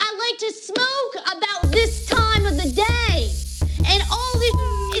to smoke about this time of the day. And all this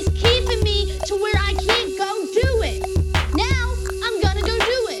is keeping me to where I can't go do it. Now, I'm gonna go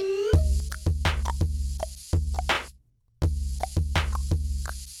do it.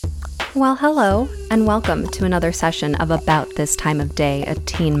 Well, hello, and welcome to another session of About This Time of Day, a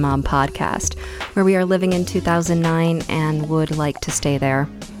Teen Mom podcast, where we are living in 2009 and would like to stay there.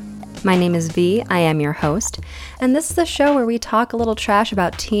 My name is V, I am your host, and this is the show where we talk a little trash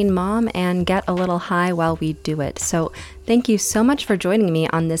about Teen Mom and get a little high while we do it. So thank you so much for joining me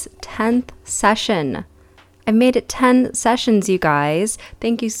on this 10th session. I've made it 10 sessions, you guys.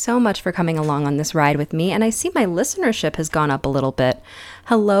 Thank you so much for coming along on this ride with me, and I see my listenership has gone up a little bit.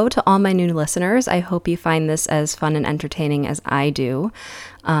 Hello to all my new listeners. I hope you find this as fun and entertaining as I do.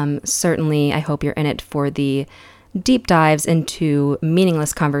 Certainly, I hope you're in it for the deep dives into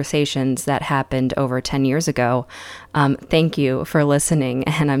meaningless conversations that happened over 10 years ago. Thank you for listening,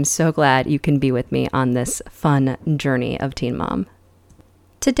 and I'm so glad you can be with me on this fun journey of Teen Mom.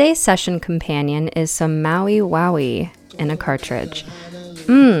 Today's session companion is some Maui Wowie in a cartridge.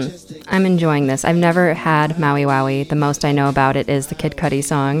 I'm enjoying this. I've never had Maui Wowie. The most I know about it is the Kid Cudi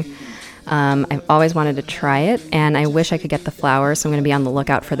song. I've always wanted to try it, and I wish I could get the flower, so I'm going to be on the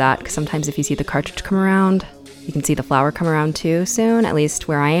lookout for that, because sometimes if you see the cartridge come around, you can see the flower come around too soon, at least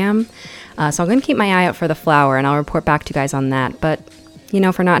where I am. So I'm going to keep my eye out for the flower, and I'll report back to you guys on that. But,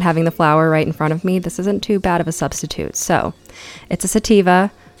 for not having the flower right in front of me, this isn't too bad of a substitute. So, it's a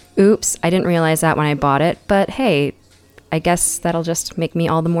sativa. Oops, I didn't realize that when I bought it, but hey, I guess that'll just make me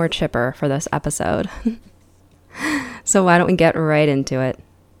all the more chipper for this episode. So why don't we get right into it?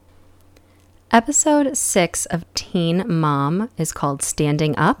 Episode 6 of Teen Mom is called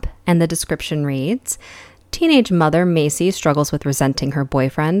Standing Up, and the description reads, teenage mother Macy struggles with resenting her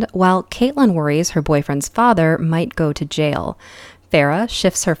boyfriend, while Caitlin worries her boyfriend's father might go to jail. Farah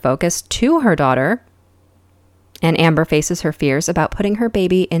shifts her focus to her daughter, and Amber faces her fears about putting her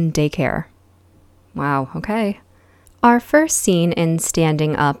baby in daycare. Wow, okay. Our first scene in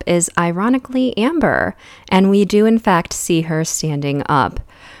Standing Up is ironically Amber, and we do in fact see her standing up.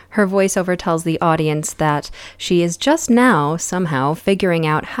 Her voiceover tells the audience that she is just now, somehow, figuring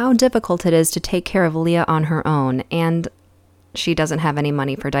out how difficult it is to take care of Leah on her own, and she doesn't have any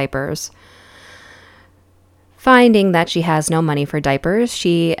money for diapers. Finding that she has no money for diapers,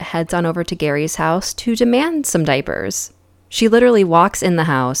 she heads on over to Gary's house to demand some diapers. She literally walks in the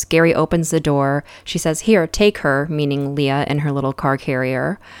house. Gary opens the door. She says, "Here, take her," meaning Leah in her little car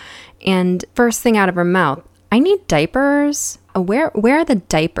carrier. And first thing out of her mouth, "I need diapers. Where are the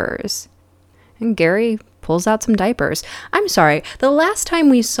diapers?" And Gary pulls out some diapers. I'm sorry, the last time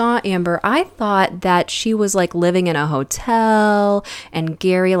we saw Amber, I thought that she was living in a hotel and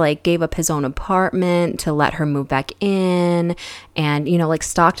Gary gave up his own apartment to let her move back in and,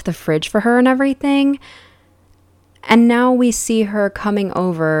 stocked the fridge for her and everything. And now we see her coming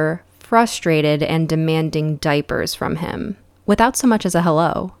over frustrated and demanding diapers from him without so much as a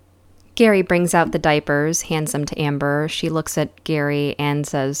hello. Gary brings out the diapers, hands them to Amber. She looks at Gary and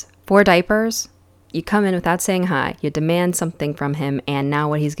says, "4 diapers? You come in without saying hi, you demand something from him, and now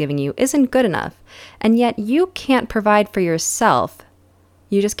what he's giving you isn't good enough. And yet you can't provide for yourself.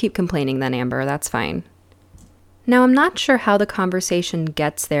 You just keep complaining then, Amber, that's fine." Now, I'm not sure how the conversation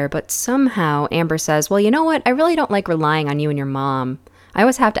gets there, but somehow Amber says, "Well, you know what? I really don't like relying on you and your mom. I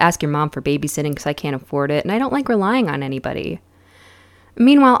always have to ask your mom for babysitting because I can't afford it, and I don't like relying on anybody."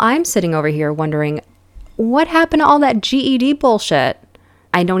 Meanwhile, I'm sitting over here wondering, what happened to all that GED bullshit?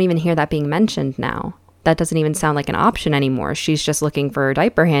 I don't even hear that being mentioned now. That doesn't even sound like an option anymore. She's just looking for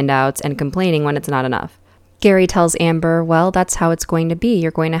diaper handouts and complaining when it's not enough. Gary tells Amber, well, that's how it's going to be.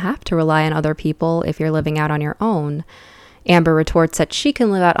 You're going to have to rely on other people if you're living out on your own. Amber retorts that she can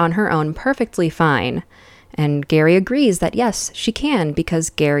live out on her own perfectly fine. And Gary agrees that yes, she can because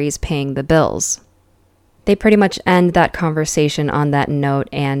Gary's paying the bills. They pretty much end that conversation on that note,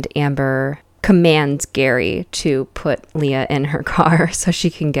 and Amber commands Gary to put Leah in her car so she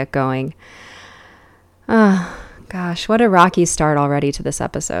can get going. Oh, gosh, what a rocky start already to this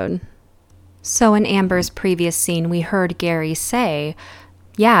episode. So in Amber's previous scene, we heard Gary say,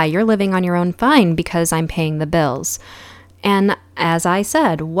 "Yeah, you're living on your own fine because I'm paying the bills." And as I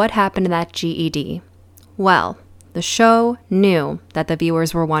said, what happened to that GED? Well, the show knew that the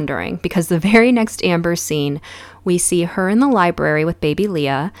viewers were wondering, because the very next Amber scene, we see her in the library with baby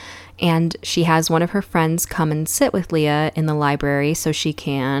Leah, and she has one of her friends come and sit with Leah in the library so she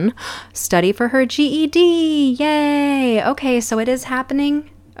can study for her GED. Yay! Okay, so it is happening?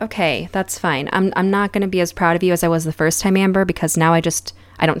 Okay, that's fine. I'm not going to be as proud of you as I was the first time, Amber, because now I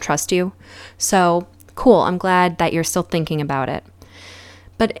don't trust you. So, cool. I'm glad that you're still thinking about it.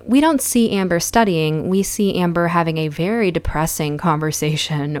 But we don't see Amber studying. We see Amber having a very depressing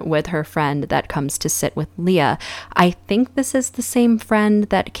conversation with her friend that comes to sit with Leah. I think this is the same friend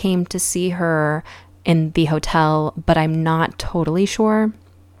that came to see her in the hotel, but I'm not totally sure.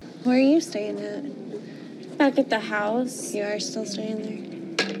 Where are you staying at? Back at the house. You are still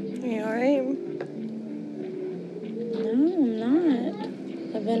staying there? Are you alright? No, I'm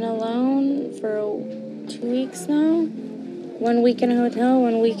not. I've been alone for 2 weeks now. 1 week in a hotel,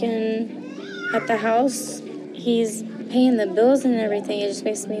 1 week at the house. He's paying the bills and everything. It just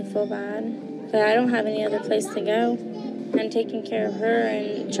makes me feel bad. But I don't have any other place to go. I'm taking care of her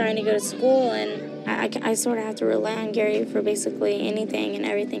and trying to go to school, and I sort of have to rely on Gary for basically anything and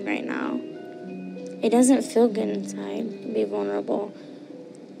everything right now. It doesn't feel good inside to be vulnerable.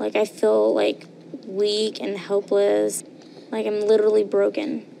 Like, I feel like weak and helpless. Like, I'm literally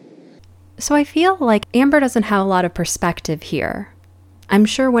broken. So I feel like Amber doesn't have a lot of perspective here. I'm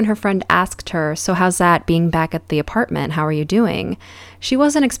sure when her friend asked her, so how's that being back at the apartment? How are you doing? She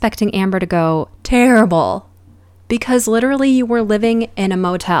wasn't expecting Amber to go, terrible. Because literally you were living in a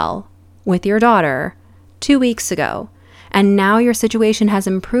motel with your daughter 2 weeks ago. And now your situation has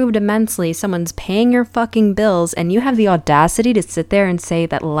improved immensely. Someone's paying your fucking bills and you have the audacity to sit there and say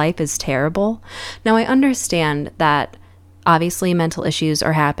that life is terrible. Now I understand that obviously mental issues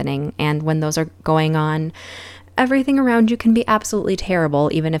are happening, and when those are going on, everything around you can be absolutely terrible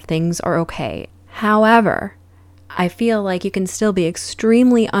even if things are okay. However, I feel like you can still be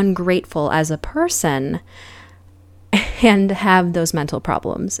extremely ungrateful as a person and have those mental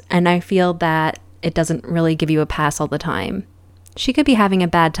problems. And I feel that it doesn't really give you a pass all the time. She could be having a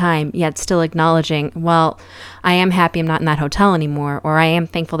bad time, yet still acknowledging, well, I am happy I'm not in that hotel anymore, or I am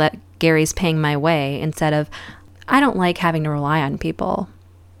thankful that Gary's paying my way, instead of, I don't like having to rely on people.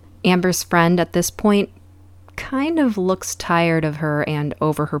 Amber's friend at this point kind of looks tired of her and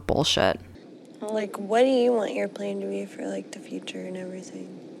over her bullshit. Like, what do you want your plan to be for, like, the future and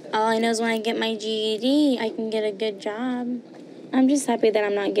everything? All I know is when I get my GED, I can get a good job. I'm just happy that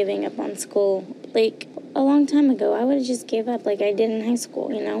I'm not giving up on school. Like, a long time ago, I would have just gave up like I did in high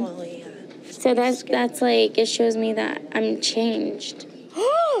school, you know? Well, yeah. So that's like, it shows me that I'm changed.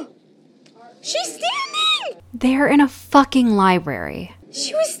 She's standing! They're in a fucking library.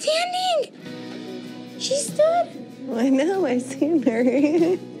 She was standing! She stood. I know, I seen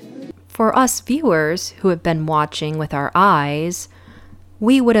her. For us viewers who have been watching with our eyes,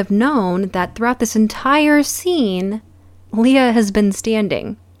 we would have known that throughout this entire scene, Leah has been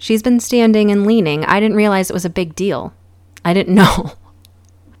standing. She's been standing and leaning. I didn't realize it was a big deal. I didn't know.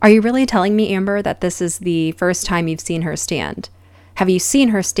 Are you really telling me, Amber, that this is the first time you've seen her stand? Have you seen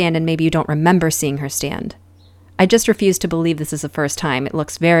her stand and maybe you don't remember seeing her stand? I just refuse to believe this is the first time. It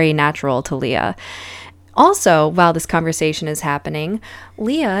looks very natural to Leah. Also, while this conversation is happening,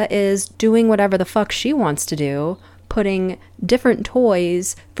 Leah is doing whatever the fuck she wants to do, putting different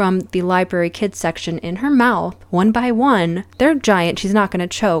toys from the library kids section in her mouth, one by one. They're giant, she's not going to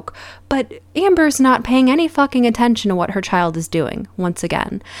choke, but Amber's not paying any fucking attention to what her child is doing, once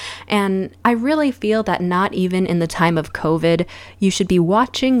again. And I really feel that not even in the time of COVID, you should be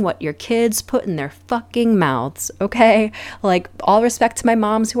watching what your kids put in their fucking mouths, okay? Like, all respect to my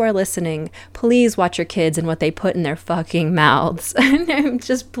moms who are listening, please watch your kids and what they put in their fucking mouths.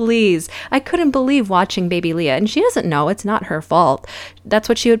 Just please. I couldn't believe watching baby Leah, and she doesn't know, it's not her fault. That's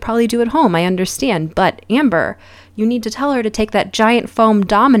what she would probably do at home, I understand. But Amber, you need to tell her to take that giant foam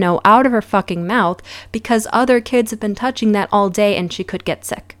domino out of her fucking mouth because other kids have been touching that all day and she could get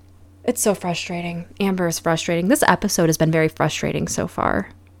sick. It's so frustrating. Amber is frustrating. This episode has been very frustrating so far.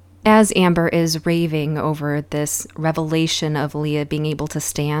 As Amber is raving over this revelation of Leah being able to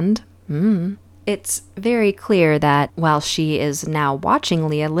stand, it's very clear that while she is now watching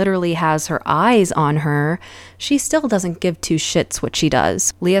Leah, literally has her eyes on her, she still doesn't give two shits what she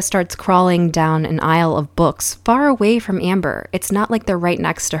does. Leah starts crawling down an aisle of books far away from Amber. It's not like they're right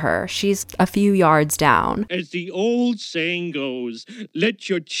next to her. She's a few yards down. As the old saying goes, let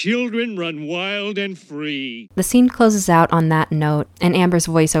your children run wild and free. The scene closes out on that note, and Amber's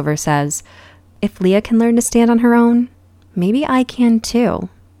voiceover says, if Leah can learn to stand on her own, maybe I can too.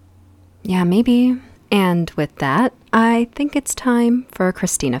 Yeah, maybe. And with that, I think it's time for a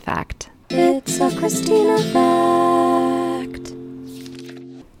Christina fact. It's a Christina fact.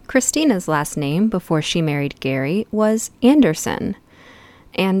 Christina's last name before she married Gary was Anderson.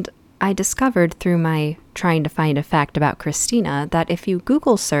 And I discovered through my trying to find a fact about Christina that if you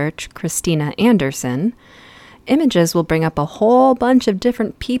Google search Christina Anderson, images will bring up a whole bunch of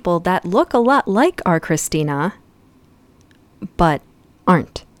different people that look a lot like our Christina, but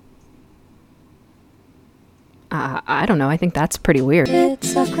aren't. I don't know. I think that's pretty weird.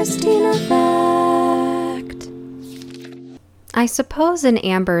 It's a Christina fact. I suppose in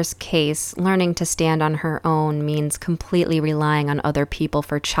Amber's case, learning to stand on her own means completely relying on other people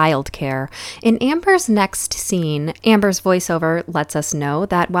for childcare. In Amber's next scene, Amber's voiceover lets us know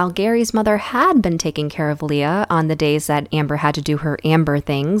that while Gary's mother had been taking care of Leah on the days that Amber had to do her Amber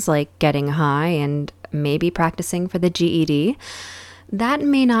things, like getting high and maybe practicing for the GED, that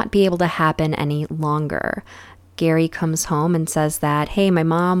may not be able to happen any longer. Gary comes home and says that, hey, my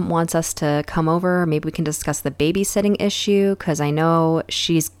mom wants us to come over. Maybe we can discuss the babysitting issue because I know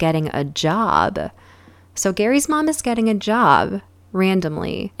she's getting a job. So Gary's mom is getting a job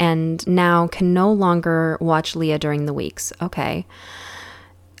randomly and now can no longer watch Leah during the weeks. Okay.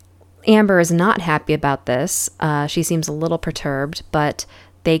 Amber is not happy about this. She seems a little perturbed, but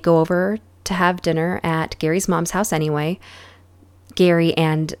they go over to have dinner at Gary's mom's house anyway. Gary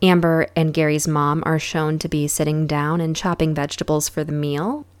and Amber and Gary's mom are shown to be sitting down and chopping vegetables for the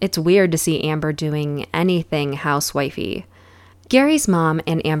meal. It's weird to see Amber doing anything housewifey. Gary's mom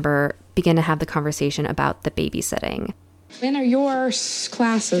and Amber begin to have the conversation about the babysitting. When are your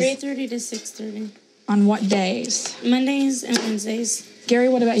classes? 3:30 to 6:30. On what days? Mondays and Wednesdays. Gary,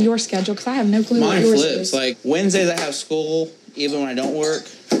 what about your schedule? Because I have no clue what Mine yours flips. is. Like, Wednesdays I have school, even when I don't work.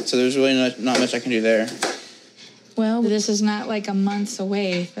 So there's really not much I can do there. Well, this is not like a months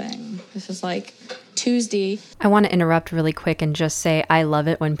away thing. This is like Tuesday. I want to interrupt really quick and just say I love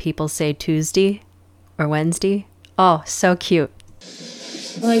it when people say Tuesday or Wednesday. Oh, so cute.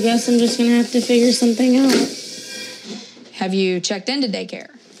 Well, I guess I'm just going to have to figure something out. Have you checked into daycare?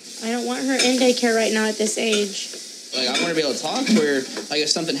 I don't want her in daycare right now at this age. Like, I want to be able to talk where, like, if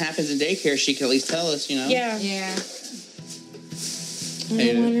something happens in daycare, she can at least tell us, you know? Yeah. Yeah.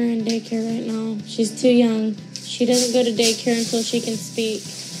 I don't want her in daycare right now. She's too young. She doesn't go to daycare until she can speak.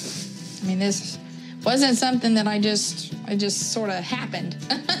 I mean, this wasn't something that it just sort of happened.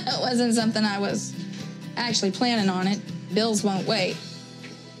 It wasn't something I was actually planning on it. Bills won't wait.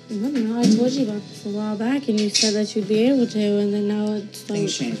 I don't know. I told you about this a while back, and you said that you'd be able to, and then now it's like...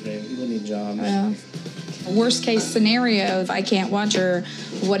 Things change, baby. People need jobs. Well, worst case scenario, if I can't watch her,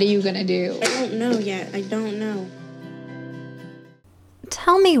 what are you going to do? I don't know yet. I don't know.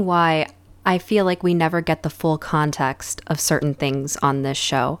 Tell me why I feel like we never get the full context of certain things on this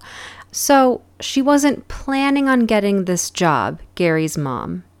show. So, she wasn't planning on getting this job, Gary's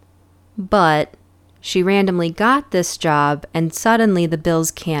mom. But she randomly got this job and suddenly the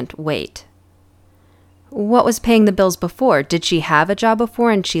bills can't wait. What was paying the bills before? Did she have a job before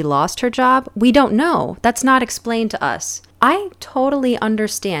and she lost her job? We don't know. That's not explained to us. I totally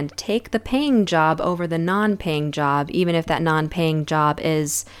understand. Take the paying job over the non-paying job, even if that non-paying job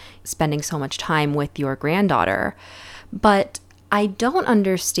is spending so much time with your granddaughter. But I don't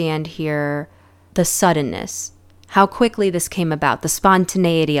understand here the suddenness, how quickly this came about, the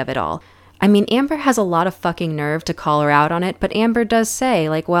spontaneity of it all. I mean, Amber has a lot of fucking nerve to call her out on it, but Amber does say,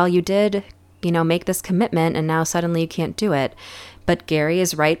 like, well, you did, make this commitment and now suddenly you can't do it. But Gary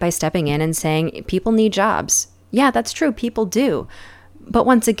is right by stepping in and saying, people need jobs. Yeah, that's true. People do. But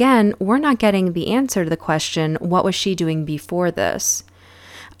once again, we're not getting the answer to the question, what was she doing before this?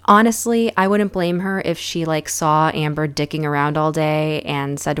 Honestly, I wouldn't blame her if she saw Amber dicking around all day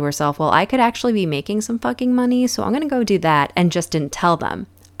and said to herself, well, I could actually be making some fucking money, so I'm going to go do that, and just didn't tell them.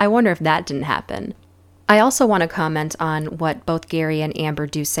 I wonder if that didn't happen. I also want to comment on what both Gary and Amber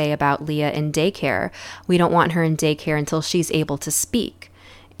do say about Leah in daycare. We don't want her in daycare until she's able to speak.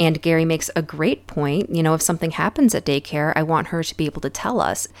 And Gary makes a great point. If something happens at daycare, I want her to be able to tell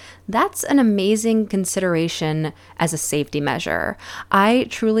us. That's an amazing consideration as a safety measure. I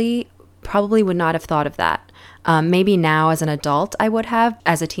truly probably would not have thought of that. Maybe now as an adult I would have.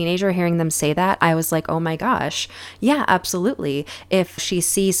 As a teenager, hearing them say that, I was like, oh my gosh, yeah, absolutely. If she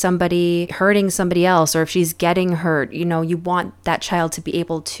sees somebody hurting somebody else, or if she's getting hurt, you want that child to be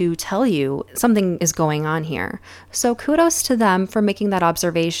able to tell you something is going on here. So kudos to them for making that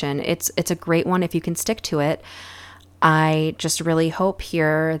observation. It's a great one if you can stick to it. I just really hope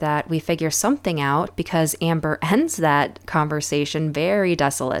here that we figure something out, because Amber ends that conversation very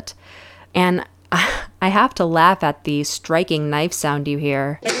desolate. And I have to laugh at the striking knife sound you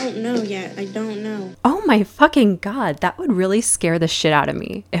hear. I don't know yet. I don't know. Oh my fucking God, that would really scare the shit out of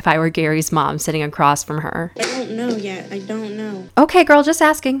me if I were Gary's mom sitting across from her. I don't know yet. I don't know. Okay, girl, just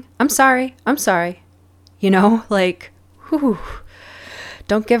asking. I'm sorry. Whew.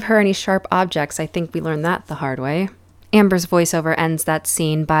 Don't give her any sharp objects. I think we learned that the hard way. Amber's voiceover ends that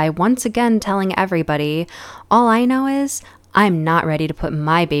scene by once again telling everybody, all I know is I'm not ready to put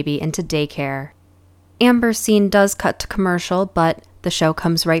my baby into daycare. Amber's scene does cut to commercial, but The show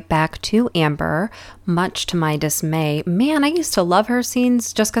comes right back to Amber, much to my dismay. Man, I used to love her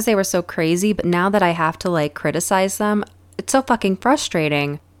scenes just because they were so crazy, but now that I have to criticize them, it's so fucking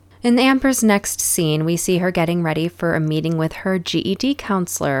frustrating. In Amber's next scene, we see her getting ready for a meeting with her GED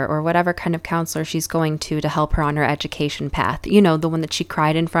counselor, or whatever kind of counselor she's going to help her on her education path. You know, the one that she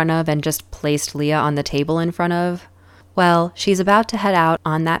cried in front of and just placed Leah on the table in front of. Well, she's about to head out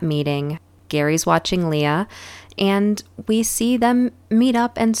on that meeting. Gary's watching Leah, and we see them meet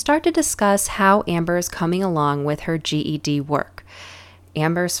up and start to discuss how Amber is coming along with her GED work.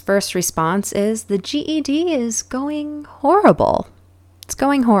 Amber's first response is the GED is going horrible. It's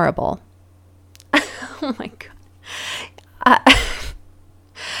going horrible. Oh my God.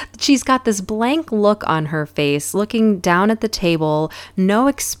 She's got this blank look on her face, looking down at the table, no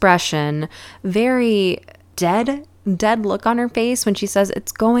expression, very dead look on her face when she says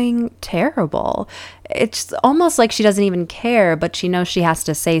it's going terrible. It's almost like she doesn't even care, but she knows she has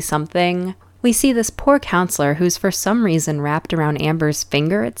to say something. We see this poor counselor, who's for some reason wrapped around Amber's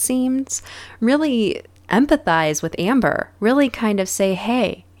finger, it seems, really empathize with Amber, really kind of say,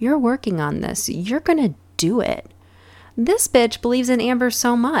 hey, you're working on this. You're going to do it. This bitch believes in Amber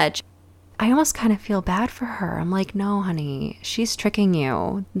so much. I almost kind of feel bad for her. I'm like, no, honey, she's tricking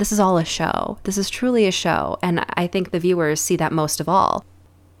you. This is all a show. This is truly a show. And I think the viewers see that most of all.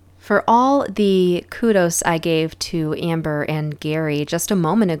 For all the kudos I gave to Amber and Gary just a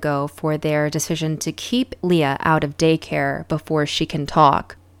moment ago for their decision to keep Leah out of daycare before she can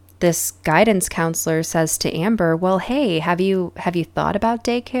talk, this guidance counselor says to Amber, well, hey, have you thought about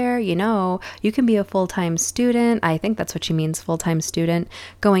daycare? You know, you can be a full-time student. I think that's what she means, full-time student,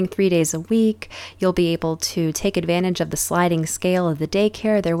 going 3 days a week. You'll be able to take advantage of the sliding scale of the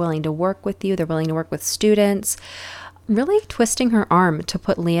daycare. They're willing to work with you. They're willing to work with students. Really twisting her arm to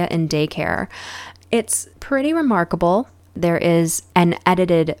put Leah in daycare. It's pretty remarkable. There is an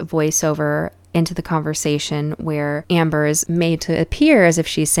edited voiceover into the conversation where Amber is made to appear as if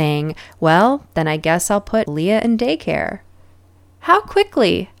she's saying, well, then I guess I'll put Leah in daycare. How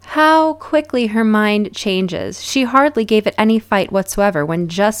quickly her mind changes. She hardly gave it any fight whatsoever when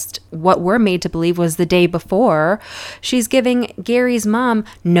just what we're made to believe was the day before. She's giving Gary's mom,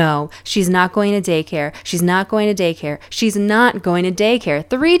 no, she's not going to daycare. She's not going to daycare. She's not going to daycare.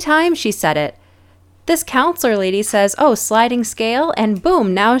 3 times she said it. This counselor lady says, oh, sliding scale, and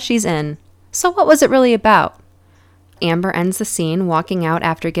boom, now she's in. So what was it really about? Amber ends the scene walking out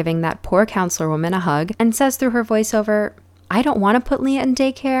after giving that poor counselor woman a hug and says through her voiceover, I don't want to put Leah in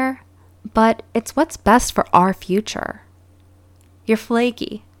daycare, but it's what's best for our future. You're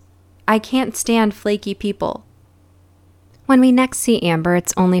flaky. I can't stand flaky people. When we next see Amber,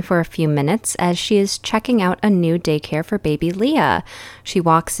 it's only for a few minutes as she is checking out a new daycare for baby Leah. She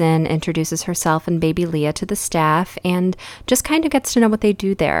walks in, introduces herself and baby Leah to the staff, and just kind of gets to know what they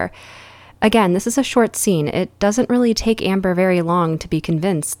do there. Again, this is a short scene. It doesn't really take Amber very long to be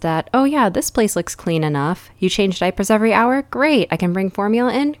convinced that, oh yeah, this place looks clean enough. You change diapers every hour? Great. I can bring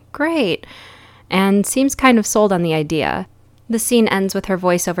formula in? Great. And seems kind of sold on the idea. The scene ends with her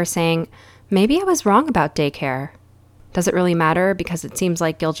voiceover saying, maybe I was wrong about daycare. Does it really matter? Because it seems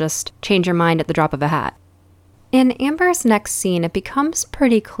like you'll just change your mind at the drop of a hat. In Amber's next scene, it becomes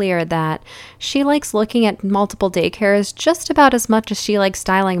pretty clear that she likes looking at multiple daycares just about as much as she likes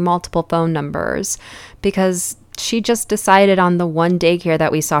dialing multiple phone numbers, because she just decided on the one daycare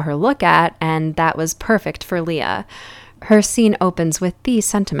that we saw her look at, and that was perfect for Leah. Her scene opens with these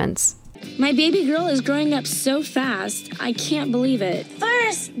sentiments. My baby girl is growing up so fast, I can't believe it.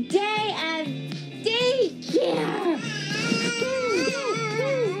 First day of daycare.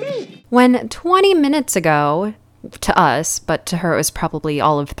 When 20 minutes ago, to us, but to her it was probably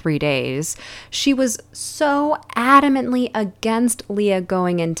all of 3 days, she was so adamantly against Leah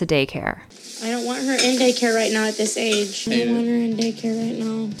going into daycare. I don't want her in daycare right now at this age. I don't want her in daycare right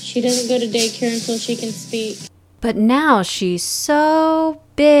now. She doesn't go to daycare until she can speak. But now she's so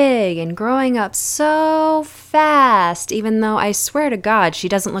big and growing up so fast, even though I swear to God she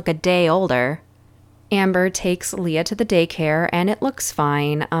doesn't look a day older. Amber takes Leah to the daycare and it looks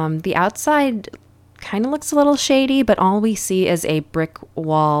fine. The outside kind of looks a little shady, but all we see is a brick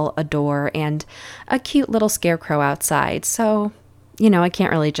wall, a door, and a cute little scarecrow outside. So, I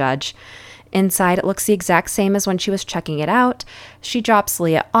can't really judge. Inside, it looks the exact same as when she was checking it out. She drops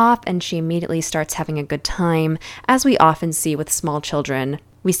Leah off and she immediately starts having a good time, as we often see with small children.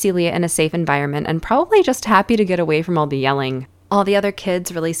 We see Leah in a safe environment and probably just happy to get away from all the yelling. All the other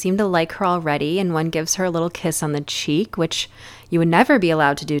kids really seem to like her already, and one gives her a little kiss on the cheek, which you would never be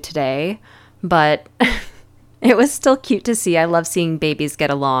allowed to do today. But it was still cute to see. I love seeing babies get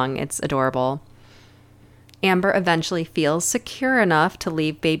along. It's adorable. Amber eventually feels secure enough to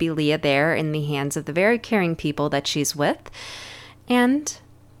leave baby Leah there in the hands of the very caring people that she's with and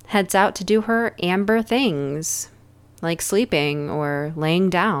heads out to do her Amber things, like sleeping or laying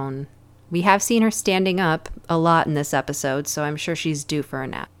down. We have seen her standing up a lot in this episode, so I'm sure she's due for a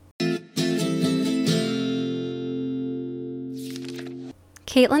nap.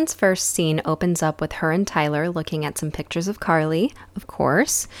 Caitlin's first scene opens up with her and Tyler looking at some pictures of Carly, of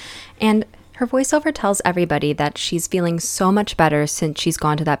course, and her voiceover tells everybody that she's feeling so much better since she's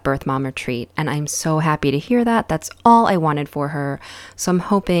gone to that birth mom retreat, and I'm so happy to hear that. That's all I wanted for her, so I'm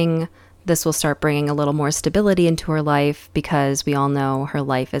hoping this will start bringing a little more stability into her life because we all know her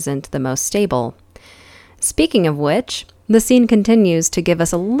life isn't the most stable. Speaking of which, the scene continues to give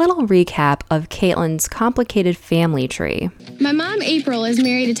us a little recap of Caitlin's complicated family tree. My mom, April, is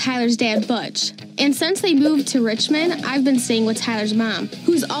married to Tyler's dad, Butch. And since they moved to Richmond, I've been staying with Tyler's mom,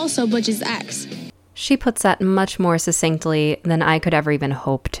 who's also Butch's ex. She puts that much more succinctly than I could ever even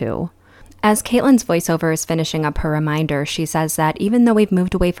hope to. As Caitlin's voiceover is finishing up her reminder, she says that even though we've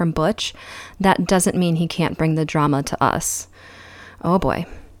moved away from Butch, that doesn't mean he can't bring the drama to us. Oh boy.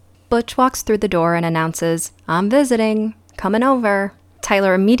 Butch walks through the door and announces, "I'm visiting. Coming over."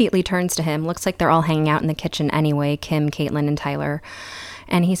 Tyler immediately turns to him. Looks like they're all hanging out in the kitchen anyway, Kim, Caitlin, and Tyler.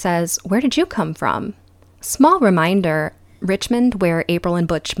 And he says, "Where did you come from?" Small reminder, Richmond, where April and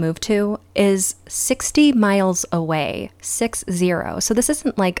Butch moved to, is 60 miles away. 60. So this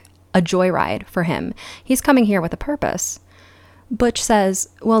isn't like a joyride for him. He's coming here with a purpose. Butch says,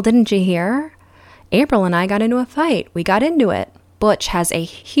 "Well, didn't you hear? April and I got into a fight. We got into it." Butch has a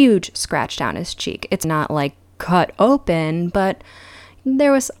huge scratch down his cheek. It's not like cut open, but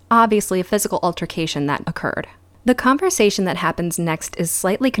there was obviously a physical altercation that occurred. The conversation that happens next is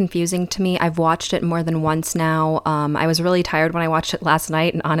slightly confusing to me. I've watched it more than once now. I was really tired when I watched it last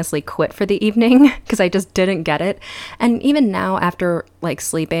night and honestly quit for the evening because I just didn't get it. And even now, after like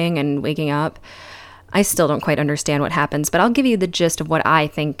sleeping and waking up, I still don't quite understand what happens, but I'll give you the gist of what I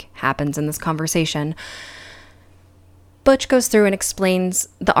think happens in this conversation. Butch goes through and explains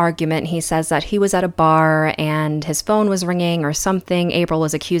the argument. He says that he was at a bar and his phone was ringing or something. April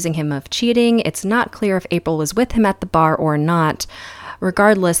was accusing him of cheating. It's not clear if April was with him at the bar or not.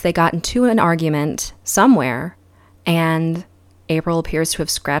 Regardless, they got into an argument somewhere, and April appears to have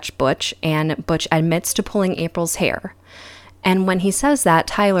scratched Butch, and Butch admits to pulling April's hair. And when he says that,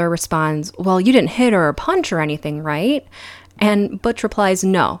 Tyler responds, "Well, you didn't hit her or punch or anything, right?" And Butch replies,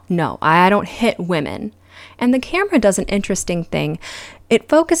 No, I don't hit women." And the camera does an interesting thing. It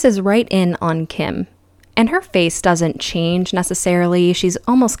focuses right in on Kim. And her face doesn't change necessarily. She's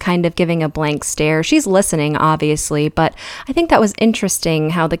almost kind of giving a blank stare. She's listening, obviously, but I think that was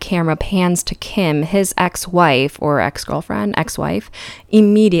interesting how the camera pans to Kim, his ex-wife or ex-girlfriend, ex-wife,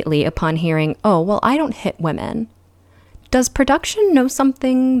 immediately upon hearing, "Oh, well, I don't hit women." Does production know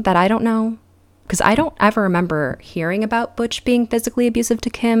something that I don't know? Because I don't ever remember hearing about Butch being physically abusive to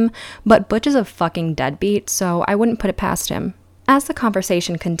Kim, but Butch is a fucking deadbeat, so I wouldn't put it past him. As the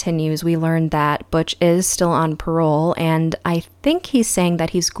conversation continues, we learn that Butch is still on parole, and I think he's saying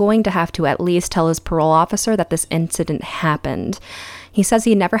that he's going to have to at least tell his parole officer that this incident happened. He says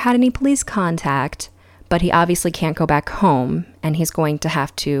he never had any police contact, but he obviously can't go back home, and he's going to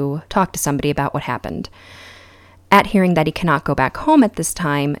have to talk to somebody about what happened. At hearing that he cannot go back home at this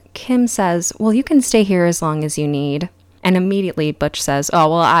time, Kim says, "Well, you can stay here as long as you need." And immediately Butch says, "Oh,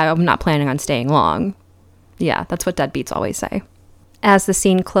 well, I'm not planning on staying long." Yeah, that's what deadbeats always say. As the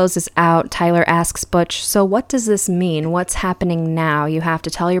scene closes out, Tyler asks Butch, "So what does this mean? What's happening now? You have to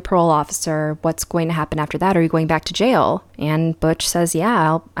tell your parole officer. What's going to happen after that? Are you going back to jail?" And Butch says,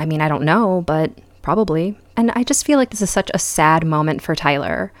 "Yeah, I don't know, but probably." And I just feel like this is such a sad moment for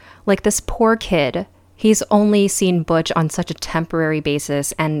Tyler. Like, this poor kid. He's only seen Butch on such a temporary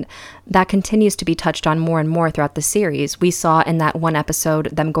basis, and that continues to be touched on more and more throughout the series. We saw in that one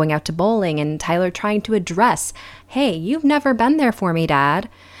episode them going out to bowling and Tyler trying to address, "Hey, you've never been there for me, Dad."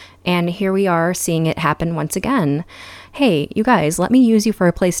 And here we are seeing it happen once again. "Hey, you guys, let me use you for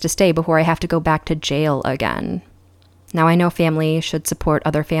a place to stay before I have to go back to jail again." Now, I know family should support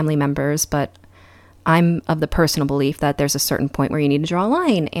other family members, but I'm of the personal belief that there's a certain point where you need to draw a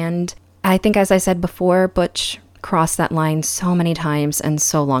line, and I think, as I said before, Butch crossed that line so many times and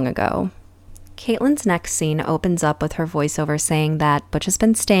so long ago. Caitlin's next scene opens up with her voiceover saying that Butch has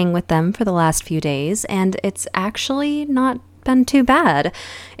been staying with them for the last few days, and it's actually not been too bad.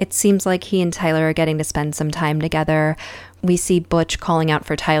 It seems like he and Tyler are getting to spend some time together. We see Butch calling out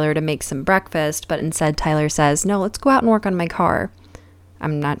for Tyler to make some breakfast, but instead Tyler says, "No, let's go out and work on my car."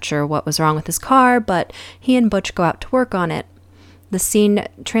 I'm not sure what was wrong with his car, but he and Butch go out to work on it. The scene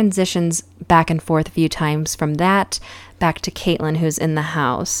transitions back and forth a few times from that back to Caitlin, who's in the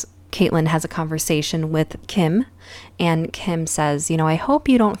house. Caitlin has a conversation with Kim, and Kim says, I hope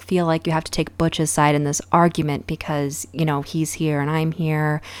you don't feel like you have to take Butch's side in this argument because, he's here and I'm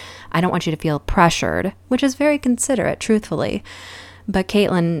here. I don't want you to feel pressured, which is very considerate, truthfully. But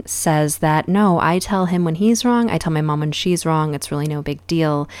Caitlin says that, no, I tell him when he's wrong. I tell my mom when she's wrong. It's really no big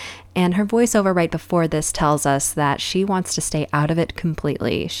deal. And her voiceover right before this tells us that she wants to stay out of it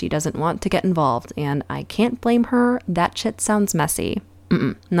completely. She doesn't want to get involved. And I can't blame her. That shit sounds messy.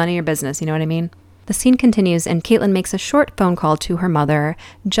 None of your business, you know what I mean? The scene continues and Caitlin makes a short phone call to her mother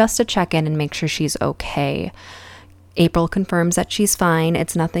just to check in and make sure she's okay. April confirms that she's fine.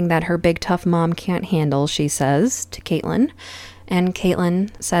 It's nothing that her big tough mom can't handle, she says to Caitlin. And Caitlin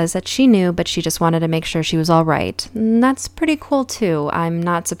says that she knew, but she just wanted to make sure she was all right. And that's pretty cool too. I'm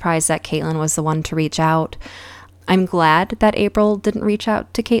not surprised that Caitlin was the one to reach out. I'm glad that April didn't reach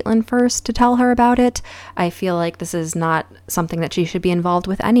out to Caitlin first to tell her about it. I feel like this is not something that she should be involved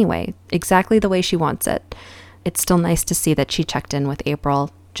with anyway, exactly the way she wants it. It's still nice to see that she checked in with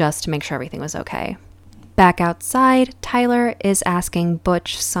April just to make sure everything was okay. Back outside, Tyler is asking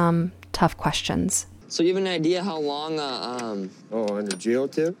Butch some tough questions. So you have an idea how long, under jail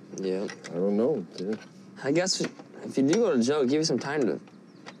tip? Yeah. I don't know, dude. I guess if you do go to jail, give you some time to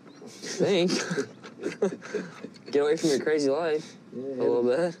think. Get away from your crazy life a little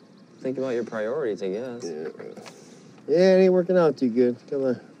bit. Think about your priorities, I guess. Yeah, it ain't working out too good. Kind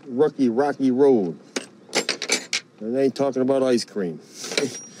of rocky road. And I ain't talking about ice cream.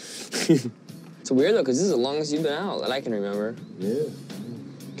 It's weird, though, because this is the longest you've been out that I can remember. Yeah.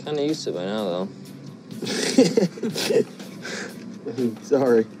 Kind of used to it by now, though.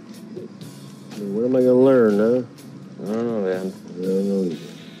 Sorry. What am I gonna learn, huh? I don't know, man. I don't know either.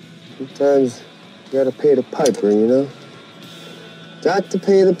 Sometimes you gotta pay the piper, Got to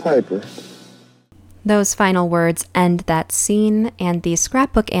pay the piper. Those final words end that scene, and the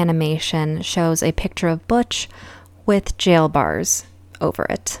scrapbook animation shows a picture of Butch with jail bars over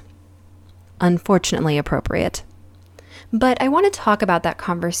it. Unfortunately appropriate. But I want to talk about that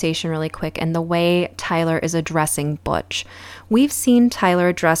conversation really quick and the way Tyler is addressing Butch. We've seen Tyler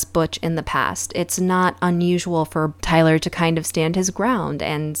address Butch in the past. It's not unusual for Tyler to kind of stand his ground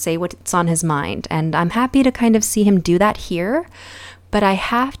and say what's on his mind. And I'm happy to kind of see him do that here. But I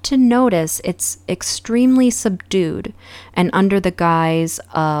have to notice it's extremely subdued and under the guise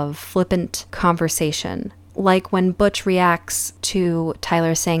of flippant conversation. Like when Butch reacts to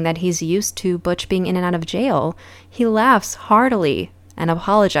Tyler saying that he's used to Butch being in and out of jail, he laughs heartily and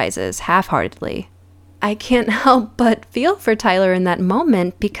apologizes half-heartedly. I can't help but feel for Tyler in that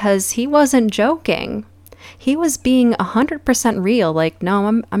moment because he wasn't joking. He was being 100% real, like,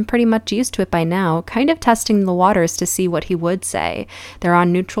 no, I'm pretty much used to it by now, kind of testing the waters to see what he would say. They're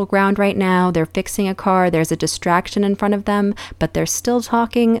on neutral ground right now, they're fixing a car, there's a distraction in front of them, but they're still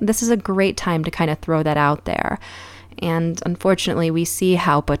talking. This is a great time to kind of throw that out there. And unfortunately, we see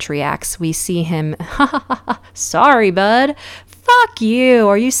how Butch reacts. We see him, sorry, bud. Fuck you.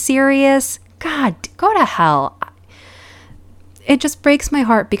 Are you serious? God, go to hell. It just breaks my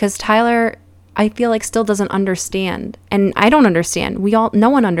heart because Tyler, I feel like, still doesn't understand. And I don't understand. No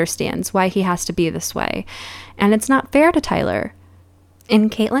one understands why he has to be this way. And it's not fair to Tyler. In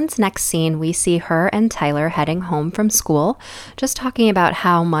Caitlin's next scene, we see her and Tyler heading home from school, just talking about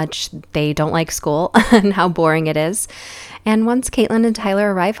how much they don't like school and how boring it is. And once Caitlin and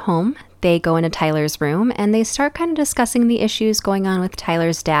Tyler arrive home, they go into Tyler's room and they start kind of discussing the issues going on with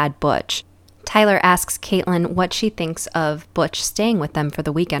Tyler's dad, Butch. Tyler asks Caitlin what she thinks of Butch staying with them for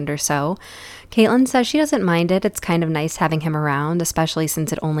the weekend or so. Caitlin says she doesn't mind it. It's kind of nice having him around, especially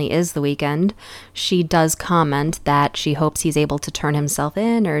since it only is the weekend. She does comment that she hopes he's able to turn himself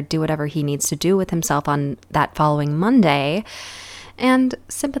in or do whatever he needs to do with himself on that following Monday, and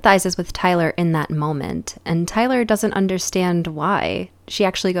sympathizes with Tyler in that moment. And Tyler doesn't understand why. She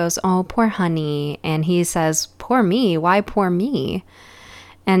actually goes, "Oh, poor honey." And he says, "Poor me? Why poor me?"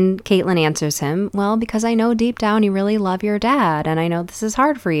 And Caitlin answers him, "Well, because I know deep down you really love your dad, and I know this is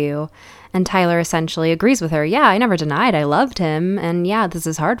hard for you." And Tyler essentially agrees with her. "Yeah, I never denied I loved him, and yeah, this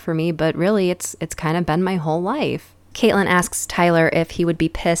is hard for me, but really it's kind of been my whole life." Caitlin asks Tyler if he would be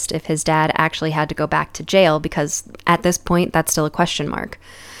pissed if his dad actually had to go back to jail, because at this point, that's still a question mark.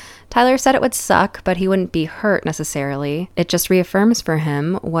 Tyler said it would suck, but he wouldn't be hurt necessarily. It just reaffirms for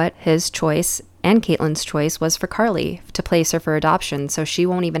him what his choice and Caitlin's choice was for Carly, to place her for adoption, so she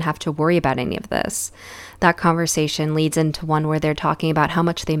won't even have to worry about any of this. That conversation leads into one where they're talking about how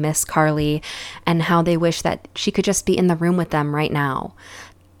much they miss Carly and how they wish that she could just be in the room with them right now.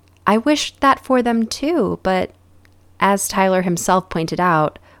 I wish that for them too, but as Tyler himself pointed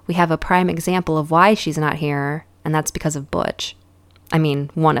out, we have a prime example of why she's not here, and that's because of Butch. I mean,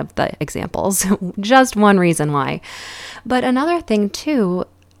 one of the examples, just one reason why. But another thing too,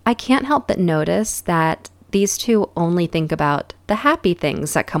 I can't help but notice that these two only think about the happy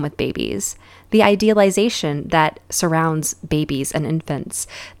things that come with babies, the idealization that surrounds babies and infants,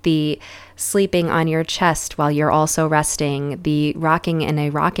 the sleeping on your chest while you're also resting, the rocking in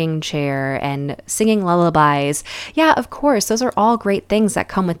a rocking chair and singing lullabies. Yeah, of course, those are all great things that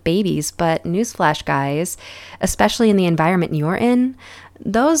come with babies, but newsflash, guys, especially in the environment you're in,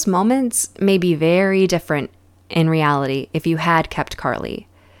 those moments may be very different in reality if you had kept Carly.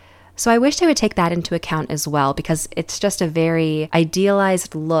 So I wish they would take that into account as well, because it's just a very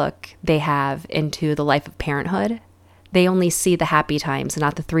idealized look they have into the life of parenthood. They only see the happy times and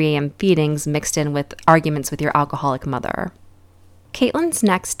not the 3 a.m. feedings mixed in with arguments with your alcoholic mother. Caitlin's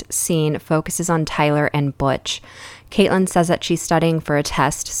next scene focuses on Tyler and Butch. Caitlin says that she's studying for a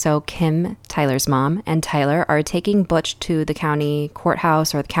test, so Kim, Tyler's mom, and Tyler are taking Butch to the county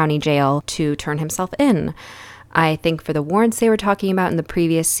courthouse or the county jail to turn himself in. I think for the warrants they were talking about in the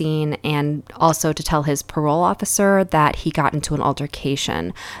previous scene, and also to tell his parole officer that he got into an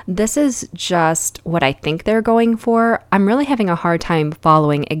altercation. This is just what I think they're going for. I'm really having a hard time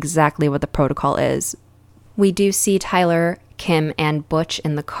following exactly what the protocol is. We do see Tyler, Kim, and Butch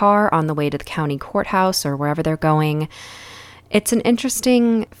in the car on the way to the county courthouse or wherever they're going. It's an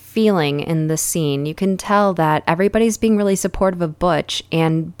interesting feeling in the scene. You can tell that everybody's being really supportive of Butch,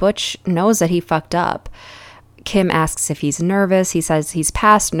 and Butch knows that he fucked up. Kim asks if he's nervous. He says he's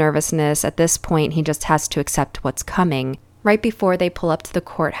past nervousness. At this point, he just has to accept what's coming. Right before they pull up to the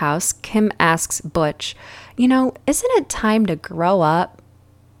courthouse, Kim asks Butch, isn't it time to grow up?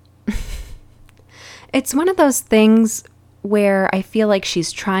 It's one of those things where I feel like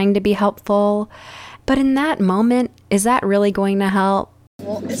she's trying to be helpful, but in that moment, is that really going to help?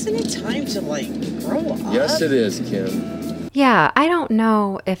 Well, isn't it time to, grow up? Yes, it is, Kim. Yeah, I don't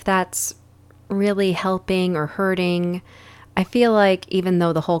know if that's really helping or hurting. I feel like even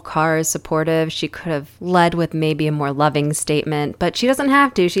though the whole car is supportive, she could have led with maybe a more loving statement, but she doesn't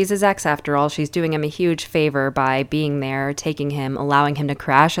have to. She's his ex after all. She's doing him a huge favor by being there, taking him, allowing him to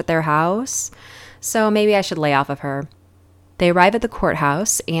crash at their house. So maybe I should lay off of her. They arrive at the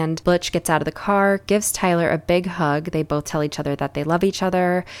courthouse, and Butch gets out of the car, gives Tyler a big hug. They both tell each other that they love each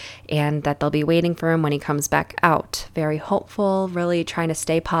other and that they'll be waiting for him when he comes back out. Very hopeful, really trying to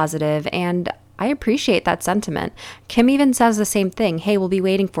stay positive, and I appreciate that sentiment. Kim even says the same thing. Hey, we'll be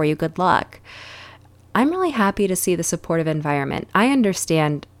waiting for you. Good luck. I'm really happy to see the supportive environment. I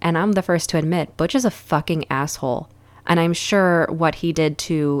understand, and I'm the first to admit, Butch is a fucking asshole. And I'm sure what he did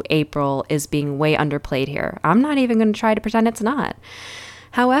to April is being way underplayed here. I'm not even going to try to pretend it's not.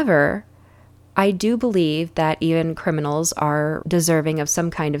 However, I do believe that even criminals are deserving of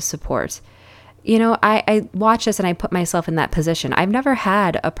some kind of support. I watch this and I put myself in that position. I've never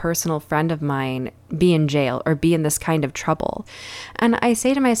had a personal friend of mine be in jail or be in this kind of trouble. And I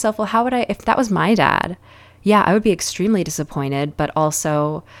say to myself, well, how would I, if that was my dad? Yeah, I would be extremely disappointed, but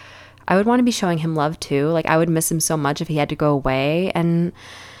also I would want to be showing him love too. I would miss him so much if he had to go away. And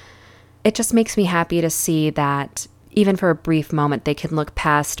it just makes me happy to see that even for a brief moment, they can look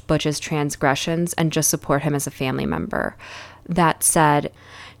past Butch's transgressions and just support him as a family member. That said,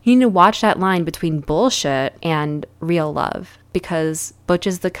 you need to watch that line between bullshit and real love, because Butch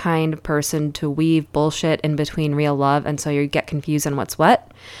is the kind of person to weave bullshit in between real love, and so you get confused on what's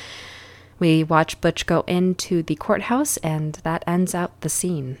what. We watch Butch go into the courthouse, and that ends out the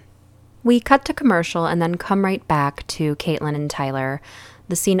scene. We cut to commercial and then come right back to Caitlin and Tyler.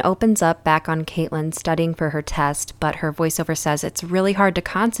 The scene opens up back on Caitlin studying for her test, but her voiceover says it's really hard to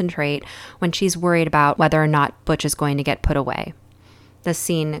concentrate when she's worried about whether or not Butch is going to get put away. The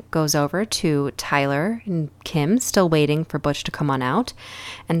scene goes over to Tyler and Kim still waiting for Butch to come on out,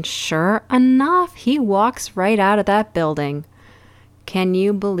 and sure enough, he walks right out of that building. Can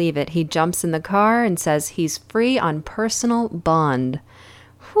you believe it? He jumps in the car and says he's free on personal bond.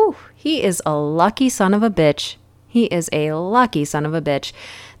 Whew, he is a lucky son of a bitch. He is a lucky son of a bitch.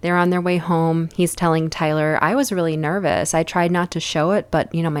 They're on their way home. He's telling Tyler, I was really nervous. I tried not to show it,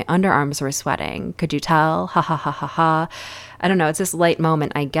 but, my underarms were sweating. Could you tell? Ha ha ha ha ha. I don't know. It's this light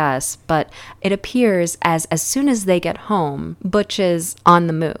moment, I guess. But it appears as soon as they get home, Butch is on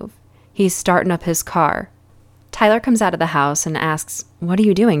the move. He's starting up his car. Tyler comes out of the house and asks, what are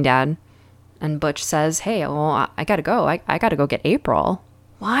you doing, Dad? And Butch says, hey, well, I gotta go. I gotta go get April.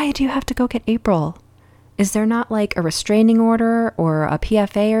 Why do you have to go get April? Is there not a restraining order or a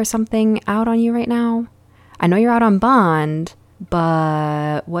PFA or something out on you right now? I know you're out on bond,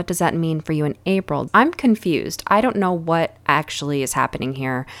 But what does that mean for you in April? I'm confused. I don't know what actually is happening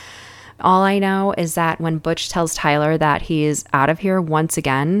here. All I know is that when Butch tells Tyler that he is out of here once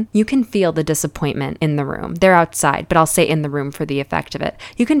again, you can feel the disappointment in the room. They're outside, but I'll say in the room for the effect of it.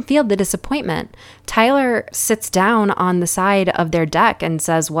 You can feel the disappointment. Tyler sits down on the side of their deck and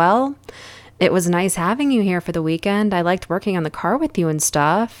says, well, it was nice having you here for the weekend. I liked working on the car with you and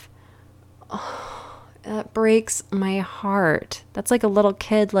stuff. Oh, that breaks my heart. That's like a little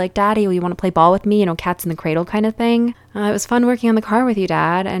kid, like, Daddy, will you want to play ball with me? You know, cats in the cradle kind of thing. It was fun working on the car with you,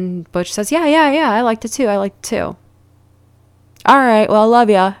 Dad. And Butch says, yeah, I liked it too. All right, well, I love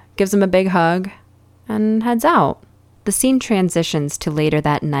ya. Gives him a big hug and heads out. The scene transitions to later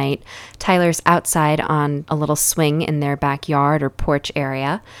that night. Tyler's outside on a little swing in their backyard or porch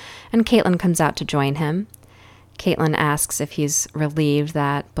area, and Caitlin comes out to join him. Caitlin asks if he's relieved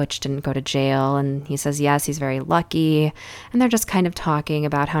that Butch didn't go to jail, and he says yes, he's very lucky. And they're just kind of talking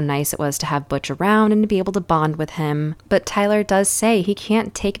about how nice it was to have Butch around and to be able to bond with him. But Tyler does say he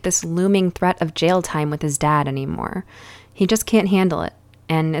can't take this looming threat of jail time with his dad anymore. He just can't handle it,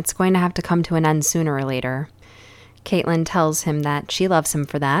 and it's going to have to come to an end sooner or later. Caitlin tells him that she loves him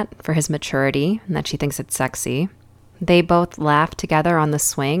for that, for his maturity, and that she thinks it's sexy. They both laugh together on the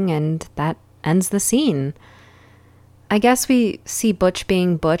swing, and that ends the scene. I guess we see Butch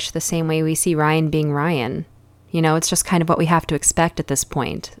being Butch the same way we see Ryan being Ryan. You know, it's just kind of what we have to expect at this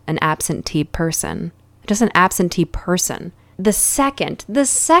point. An absentee person. Just an absentee person. The second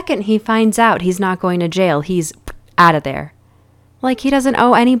he finds out he's not going to jail, he's out of there. Like, he doesn't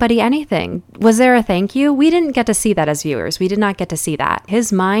owe anybody anything. Was there a thank you? We didn't get to see that as viewers. We did not get to see that.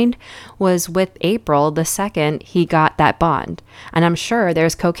 His mind was with April the second he got that bond. And I'm sure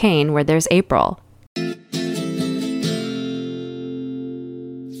there's cocaine where there's April.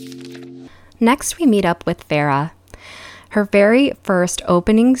 Next, we meet up with Farrah. Her very first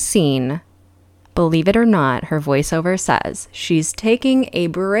opening scene, believe it or not, her voiceover says she's taking a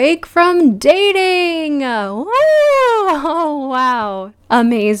break from dating. Woo! Oh, wow.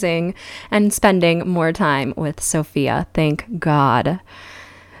 Amazing. And spending more time with Sophia. Thank God.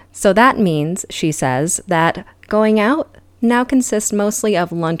 So that means, she says, that going out now consists mostly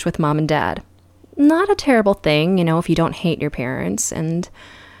of lunch with mom and dad. Not a terrible thing, you know, if you don't hate your parents. And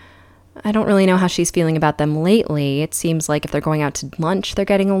I don't really know how she's feeling about them lately. It seems like if they're going out to lunch, they're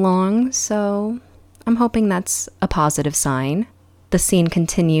getting along. So I'm hoping that's a positive sign. The scene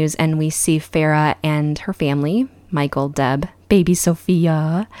continues and we see Farrah and her family, Michael, Deb, baby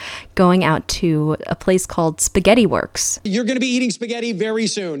Sophia, going out to a place called Spaghetti Works. You're going to be eating spaghetti very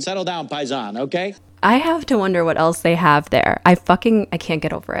soon. Settle down, paisan, okay? I have to wonder what else they have there. I can't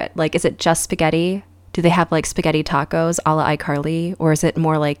get over it. Like, is it just spaghetti? Do they have like spaghetti tacos a la iCarly? Or is it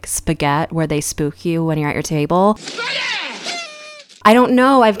more like spaghetti where they spook you when you're at your table? I don't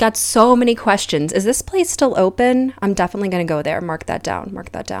know. I've got so many questions. Is this place still open? I'm definitely going to go there. Mark that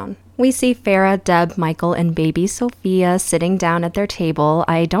down. We see Farrah, Deb, Michael, and baby Sophia sitting down at their table.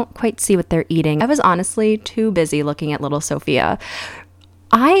 I don't quite see what they're eating. I was honestly too busy looking at little Sophia.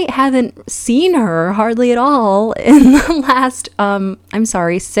 I haven't seen her hardly at all in the last,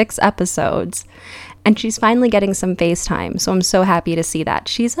 6 episodes. And she's finally getting some FaceTime, so I'm so happy to see that.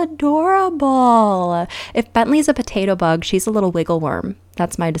 She's adorable. If Bentley's a potato bug, she's a little wiggle worm.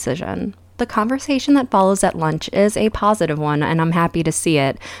 That's my decision. The conversation that follows at lunch is a positive one, and I'm happy to see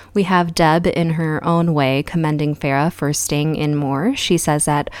it. We have Deb, in her own way, commending Farrah for staying in more. She says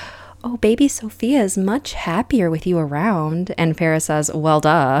that, oh, baby Sophia is much happier with you around. And Farrah says, well,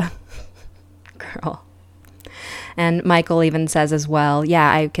 duh. Girl. And Michael even says as well,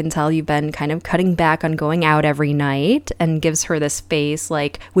 yeah, I can tell you've been kind of cutting back on going out every night, and gives her this face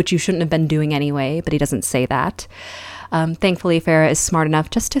like, which you shouldn't have been doing anyway, but he doesn't say that. Thankfully, Farrah is smart enough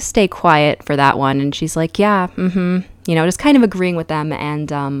just to stay quiet for that one. And she's like, yeah, just kind of agreeing with them and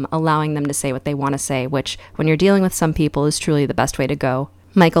allowing them to say what they want to say, which when you're dealing with some people is truly the best way to go.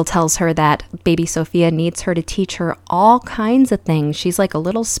 Michael tells her that baby Sophia needs her to teach her all kinds of things. She's like a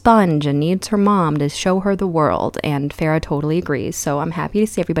little sponge and needs her mom to show her the world. And Farrah totally agrees. So I'm happy to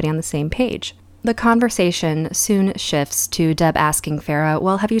see everybody on the same page. The conversation soon shifts to Deb asking Farrah,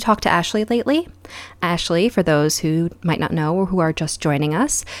 well, have you talked to Ashley lately? Ashley, for those who might not know or who are just joining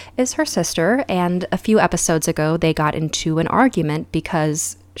us, is her sister. And a few episodes ago, they got into an argument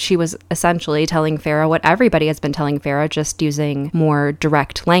because she was essentially telling Farrah what everybody has been telling Farrah, just using more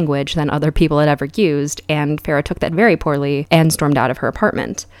direct language than other people had ever used, and Farrah took that very poorly and stormed out of her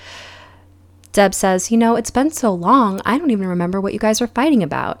apartment. Deb says, it's been so long, I don't even remember what you guys were fighting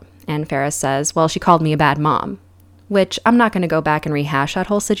about. And Farrah says, well, she called me a bad mom, which I'm not going to go back and rehash that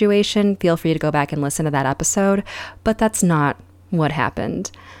whole situation. Feel free to go back and listen to that episode, but that's not what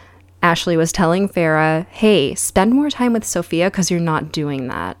happened. Ashley was telling Farrah, hey, spend more time with Sophia because you're not doing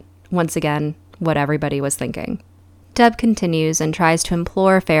that. Once again, what everybody was thinking. Deb continues and tries to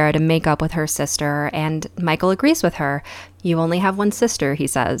implore Farrah to make up with her sister, and Michael agrees with her. You only have one sister, he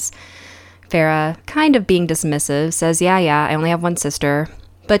says. Farrah, kind of being dismissive, says, yeah, I only have one sister.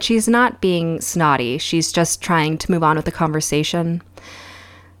 But she's not being snotty. She's just trying to move on with the conversation.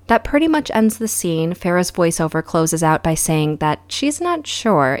 That pretty much ends the scene. Farrah's voiceover closes out by saying that she's not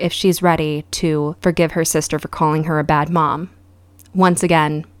sure if she's ready to forgive her sister for calling her a bad mom. Once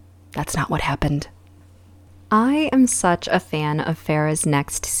again, that's not what happened. I am such a fan of Farrah's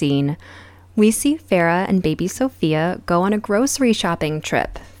next scene. We see Farrah and baby Sophia go on a grocery shopping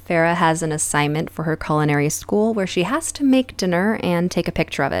trip. Farrah has an assignment for her culinary school where she has to make dinner and take a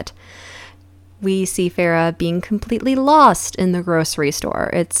picture of it. We see Farrah being completely lost in the grocery store.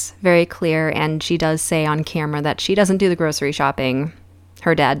 It's very clear, and she does say on camera that she doesn't do the grocery shopping.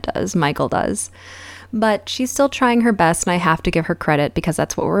 Her dad does, Michael does. But she's still trying her best, and I have to give her credit because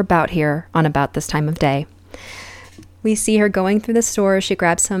that's what we're about here on About This Time of Day. We see her going through the store. She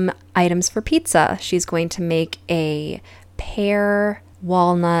grabs some items for pizza. She's going to make a pear,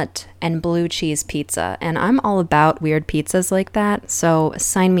 walnut, and blue cheese pizza, and I'm all about weird pizzas like that, so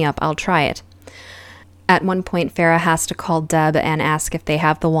sign me up, I'll try it. At one point, Farrah has to call Deb and ask if they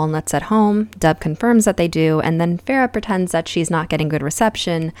have the walnuts at home. Deb confirms that they do, and then Farrah pretends that she's not getting good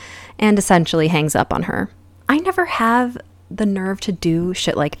reception and essentially hangs up on her. I never have the nerve to do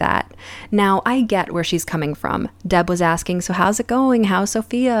shit like that. Now, I get where she's coming from. Deb was asking, so how's it going? How's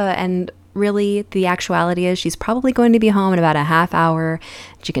Sophia? And really, the actuality is she's probably going to be home in about a half hour.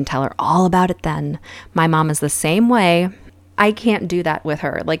 She can tell her all about it then. My mom is the same way. I can't do that with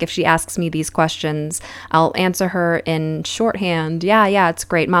her. Like, if she asks me these questions, I'll answer her in shorthand. Yeah, it's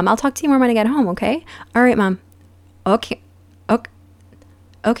great. Mom, I'll talk to you more when I get home, okay? All right, Mom. Okay,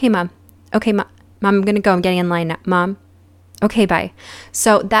 Mom. Okay, Mom, I'm going to go. I'm getting in line now. Mom. Okay, bye.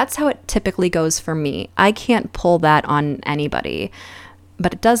 So that's how it typically goes for me. I can't pull that on anybody.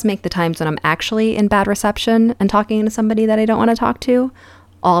 But it does make the times when I'm actually in bad reception and talking to somebody that I don't want to talk to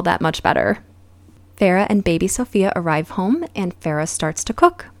all that much better. Farrah and baby Sophia arrive home, and Farrah starts to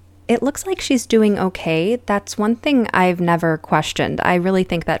cook. It looks like she's doing okay. That's one thing I've never questioned. I really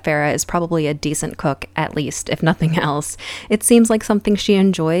think that Farrah is probably a decent cook, at least, if nothing else. It seems like something she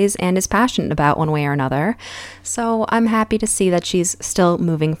enjoys and is passionate about one way or another. So I'm happy to see that she's still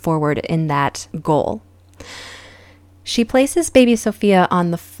moving forward in that goal. She places baby Sophia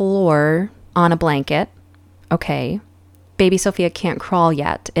on the floor on a blanket. Okay. Baby Sophia can't crawl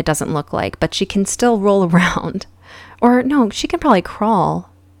yet, it doesn't look like, but she can still roll around. Or no, she can probably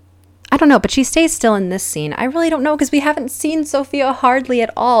crawl. I don't know, but she stays still in this scene. I really don't know because we haven't seen Sophia hardly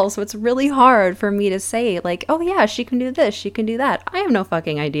at all, so it's really hard for me to say, like, oh yeah, she can do this, she can do that. I have no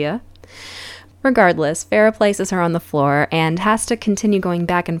fucking idea. Regardless, Farrah places her on the floor and has to continue going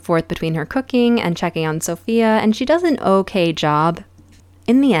back and forth between her cooking and checking on Sophia, and she does an okay job.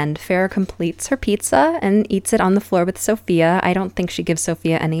 In the end, Farrah completes her pizza and eats it on the floor with Sophia. I don't think she gives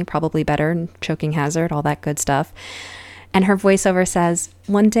Sophia any, probably better, choking hazard, all that good stuff. And her voiceover says,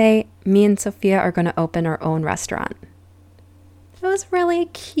 one day, me and Sophia are going to open our own restaurant. It was really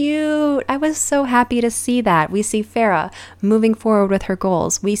cute. I was so happy to see that. We see Farrah moving forward with her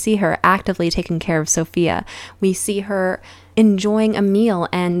goals. We see her actively taking care of Sophia. We see her enjoying a meal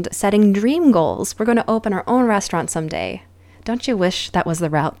and setting dream goals. We're going to open our own restaurant someday. Don't you wish that was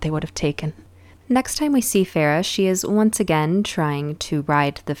the route they would have taken? Next time we see Farrah, she is once again trying to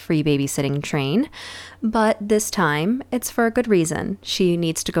ride the free babysitting train, but this time it's for a good reason. She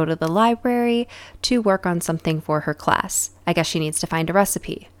needs to go to the library to work on something for her class. I guess she needs to find a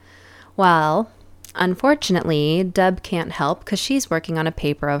recipe. Well, unfortunately, Deb can't help because she's working on a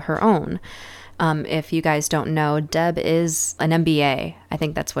paper of her own. If you guys don't know, Deb is an MBA. I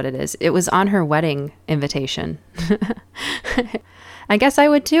think that's what it is. It was on her wedding invitation. I guess I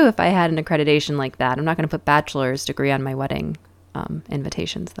would too if I had an accreditation like that. I'm not going to put bachelor's degree on my wedding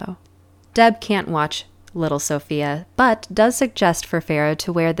invitations, though. Deb can't watch little Sophia, but does suggest for Farrah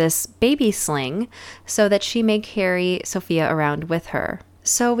to wear this baby sling so that she may carry Sophia around with her.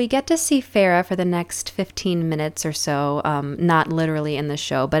 So we get to see Farrah for the next 15 minutes or so, not literally in the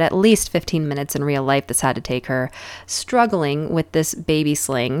show, but at least 15 minutes in real life this had to take her, struggling with this baby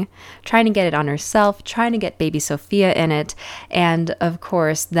sling, trying to get it on herself, trying to get baby Sophia in it, and of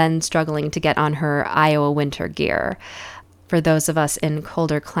course then struggling to get on her Iowa winter gear. For those of us in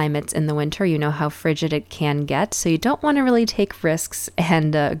colder climates in the winter, you know how frigid it can get, so you don't want to really take risks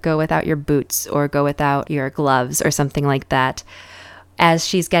and go without your boots or go without your gloves or something like that. As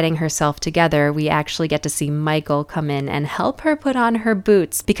she's getting herself together, we actually get to see Michael come in and help her put on her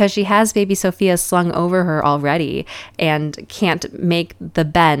boots because she has baby Sophia slung over her already and can't make the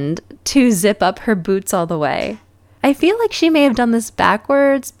bend to zip up her boots all the way. I feel like she may have done this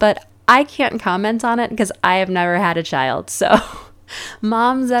backwards, but I can't comment on it because I have never had a child. So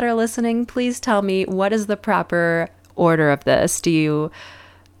moms that are listening, please tell me, what is the proper order of this?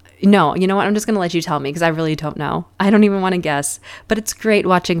 No, you know what? I'm just going to let you tell me because I really don't know. I don't even want to guess, but it's great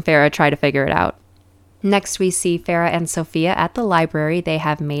watching Farrah try to figure it out. Next, we see Farrah and Sophia at the library. They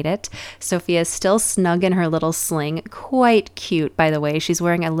have made it. Sophia is still snug in her little sling. Quite cute, by the way. She's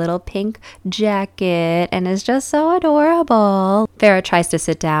wearing a little pink jacket and is just so adorable. Farrah tries to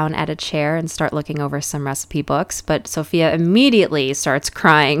sit down at a chair and start looking over some recipe books, but Sophia immediately starts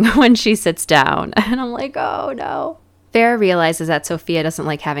crying when she sits down. And I'm like, oh no. Farrah realizes that Sophia doesn't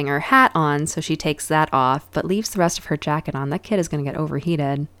like having her hat on, so she takes that off, but leaves the rest of her jacket on. That kid is going to get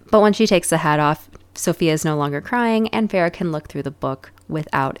overheated. But when she takes the hat off, Sophia is no longer crying, and Farrah can look through the book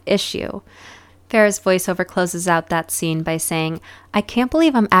without issue. Farrah's voiceover closes out that scene by saying, "I can't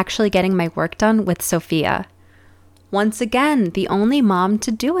believe I'm actually getting my work done with Sophia." Once again, the only mom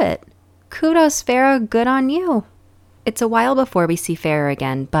to do it. Kudos, Farrah, good on you. It's a while before we see Farrah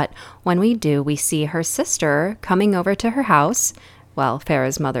again, but when we do, we see her sister coming over to her house, well,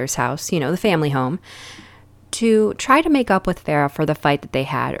 Farrah's mother's house, the family home, to try to make up with Farrah for the fight that they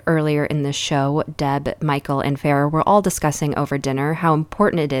had earlier in the show. Deb, Michael, and Farrah were all discussing over dinner how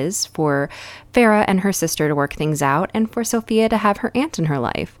important it is for Farrah and her sister to work things out and for Sophia to have her aunt in her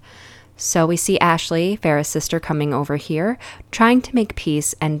life. So we see Ashley, Farrah's sister, coming over here, trying to make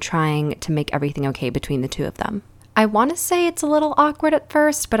peace and trying to make everything okay between the two of them. I want to say it's a little awkward at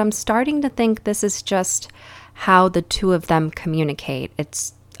first, but I'm starting to think this is just how the two of them communicate.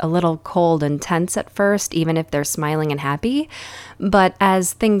 It's a little cold and tense at first, even if they're smiling and happy. But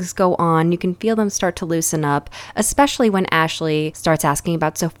as things go on, you can feel them start to loosen up, especially when Ashley starts asking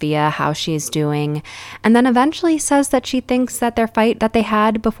about Sophia, how she's doing, and then eventually says that she thinks that their fight that they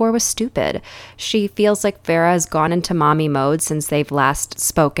had before was stupid. She feels like Farrah has gone into mommy mode since they've last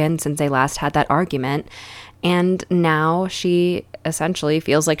spoken, since they last had that argument. And now she essentially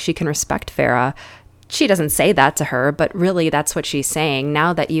feels like she can respect Farrah. She doesn't say that to her, but really that's what she's saying.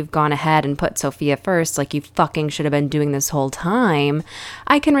 Now that you've gone ahead and put Sophia first, like you fucking should have been doing this whole time,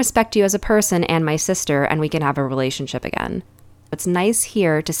 I can respect you as a person and my sister, and we can have a relationship again. It's nice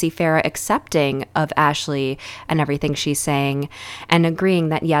here to see Farrah accepting of Ashley and everything she's saying and agreeing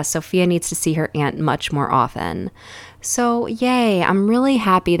that, yes, Sophia needs to see her aunt much more often. So, yay, I'm really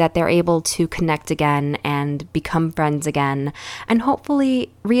happy that they're able to connect again and become friends again and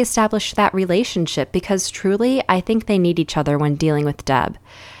hopefully reestablish that relationship because truly, I think they need each other when dealing with Deb.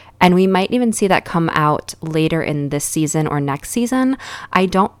 And we might even see that come out later in this season or next season. I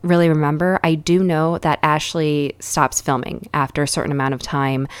don't really remember. I do know that Ashley stops filming after a certain amount of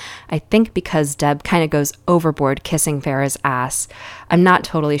time. I think because Deb kind of goes overboard kissing Farrah's ass. I'm not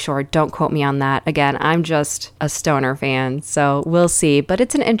totally sure. Don't quote me on that. Again, I'm just a stoner fan, so we'll see. But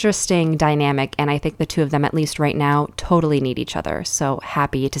it's an interesting dynamic, and I think the two of them, at least right now, totally need each other. So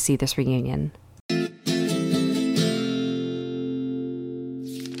happy to see this reunion.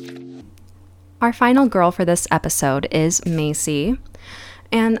 Our final girl for this episode is Macy,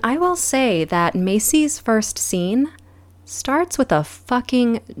 and I will say that Macy's first scene starts with a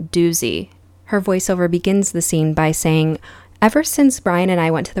fucking doozy. Her voiceover begins the scene by saying, "Ever since Brian and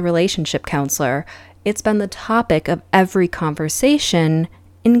I went to the relationship counselor, it's been the topic of every conversation,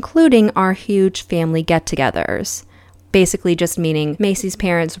 including our huge family get-togethers." Basically just meaning Macy's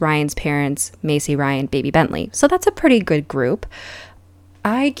parents, Ryan's parents, Macy, Ryan, baby Bentley. So that's a pretty good group.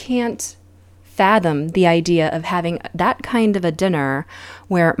 I can't fathom the idea of having that kind of a dinner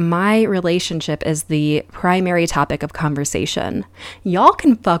where my relationship is the primary topic of conversation. Y'all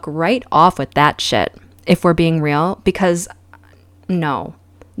can fuck right off with that shit, if we're being real, because no,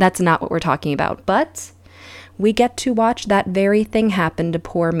 that's not what we're talking about. But we get to watch that very thing happen to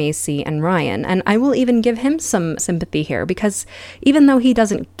poor Macy and Ryan, and I will even give him some sympathy here, because even though he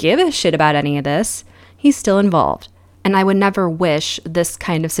doesn't give a shit about any of this, he's still involved. And I would never wish this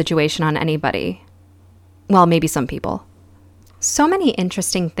kind of situation on anybody. Well, maybe some people. So many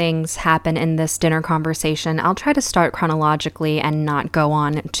interesting things happen in this dinner conversation. I'll try to start chronologically and not go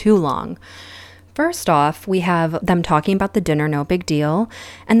on too long. First off, we have them talking about the dinner, no big deal.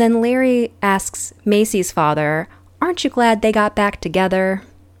 And then Larry asks Macy's father, "Aren't you glad they got back together?"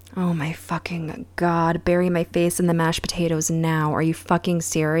 Oh my fucking God, bury my face in the mashed potatoes now. Are you fucking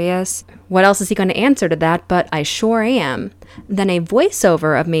serious? What else is he going to answer to that but "I sure am"? Then a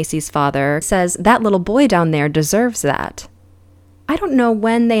voiceover of Macy's father says, "That little boy down there deserves that." I don't know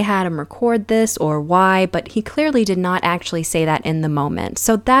when they had him record this or why, but he clearly did not actually say that in the moment.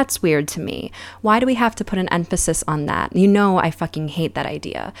 So that's weird to me. Why do we have to put an emphasis on that? You know I fucking hate that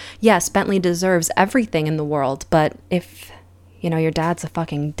idea. Yes, Bentley deserves everything in the world, but if, your dad's a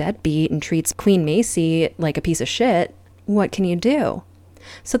fucking deadbeat and treats Queen Macy like a piece of shit, what can you do?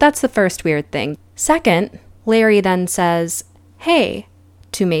 So that's the first weird thing. Second, Larry then says, hey,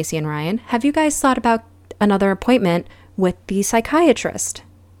 to Macy and Ryan, have you guys thought about another appointment with the psychiatrist?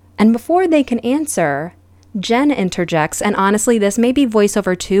 And before they can answer, Jen interjects, and honestly, this may be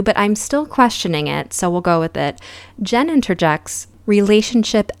voiceover too, but I'm still questioning it, so we'll go with it. Jen interjects,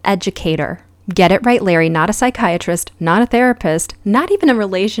 relationship educator. Get it right, Larry, not a psychiatrist, not a therapist, not even a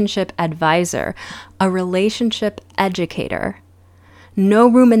relationship advisor, a relationship educator. No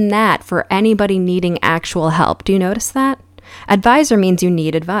room in that for anybody needing actual help. Do you notice that? Advisor means you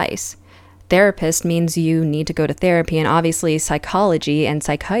need advice. Therapist means you need to go to therapy, and obviously psychology and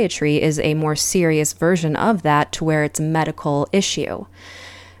psychiatry is a more serious version of that to where it's a medical issue.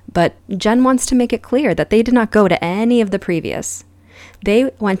 But Jen wants to make it clear that they did not go to any of the previous. They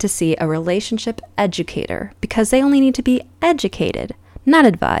went to see a relationship educator because they only need to be educated, not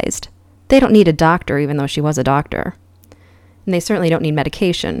advised. They don't need a doctor, even though she was a doctor. And they certainly don't need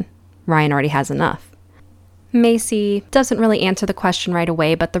medication. Ryan already has enough. Macy doesn't really answer the question right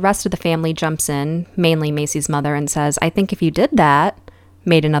away, but the rest of the family jumps in, mainly Macy's mother, and says, I think if you did that,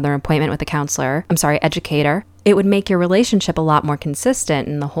 made another appointment with a educator, it would make your relationship a lot more consistent.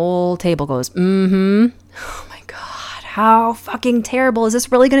 And the whole table goes, mm-hmm. Oh my God, how fucking terrible. Is this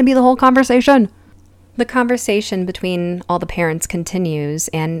really going to be the whole conversation? The conversation between all the parents continues,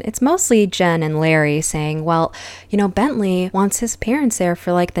 and it's mostly Jen and Larry saying, well, Bentley wants his parents there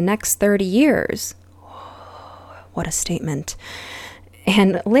for like the next 30 years. What a statement.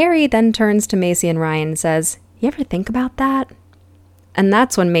 And Larry then turns to Macy and Ryan and says, you ever think about that? And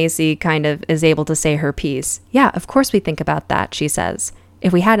that's when Macy kind of is able to say her piece. Yeah, of course we think about that, she says.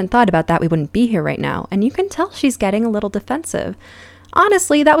 If we hadn't thought about that, we wouldn't be here right now. And you can tell she's getting a little defensive.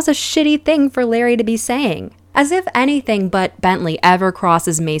 Honestly, that was a shitty thing for Larry to be saying. As if anything but Bentley ever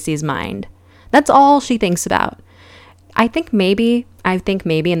crosses Macy's mind. That's all she thinks about. I think maybe,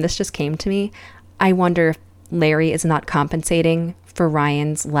 and this just came to me, I wonder if Larry is not compensating for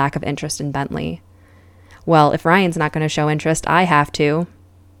Ryan's lack of interest in Bentley. Well, if Ryan's not going to show interest, I have to.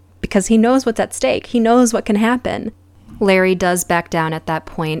 Because he knows what's at stake. He knows what can happen. Larry does back down at that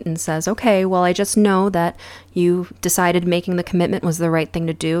point and says, okay, well, I just know that you decided making the commitment was the right thing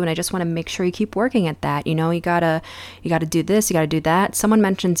to do, and I just want to make sure you keep working at that. You gotta do this, you gotta do that. Someone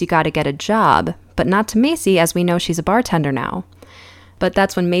mentions you gotta get a job, but not to Macy, as we know she's a bartender now. But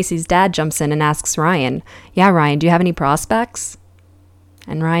that's when Macy's dad jumps in and asks Ryan, yeah, Ryan, do you have any prospects?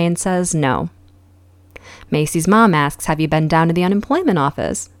 And Ryan says no. Macy's mom asks, have you been down to the unemployment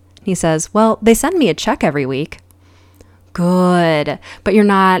office? He says, well, they send me a check every week. Good, but you're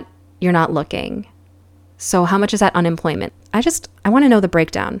not looking. So how much is that unemployment? I want to know the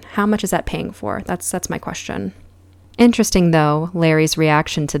breakdown. How much is that paying for? That's my question. Interesting though, Larry's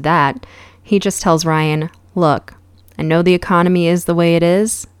reaction to that. He just tells Ryan, look, I know the economy is the way it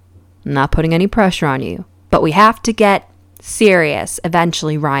is. I'm not putting any pressure on you, but we have to get serious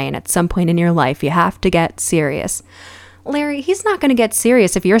eventually, Ryan. At some point in your life, you have to get serious. Larry, he's not going to get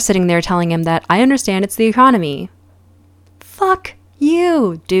serious if you're sitting there telling him that I understand it's the economy. Fuck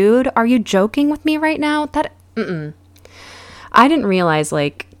you, dude. Are you joking with me right now? I didn't realize,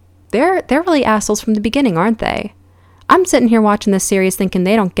 they're really assholes from the beginning, aren't they? I'm sitting here watching this series thinking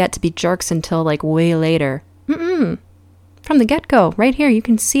they don't get to be jerks until, way later. From the get-go, right here, you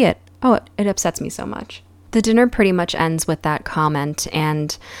can see it. Oh, it upsets me so much. The dinner pretty much ends with that comment,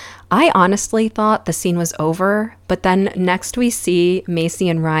 and I honestly thought the scene was over, but then next we see Macy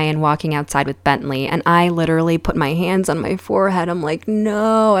and Ryan walking outside with Bentley, and I literally put my hands on my forehead. I'm like,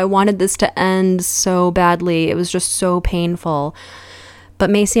 no, I wanted this to end so badly. It was just so painful. But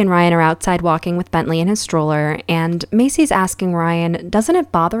Macy and Ryan are outside walking with Bentley in his stroller, and Macy's asking Ryan, doesn't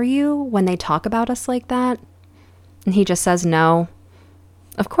it bother you when they talk about us like that? And he just says no.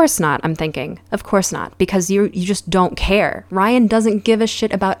 Of course not, I'm thinking. Of course not, because you just don't care. Ryan doesn't give a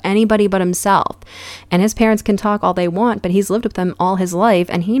shit about anybody but himself. And his parents can talk all they want, but he's lived with them all his life,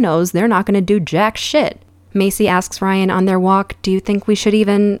 and he knows they're not going to do jack shit. Macy asks Ryan on their walk, do you think we should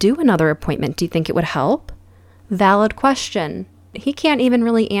even do another appointment? Do you think it would help? Valid question. He can't even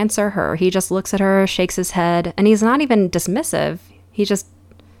really answer her. He just looks at her, shakes his head, and he's not even dismissive. He just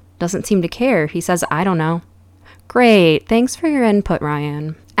doesn't seem to care. He says, I don't know. Great, thanks for your input,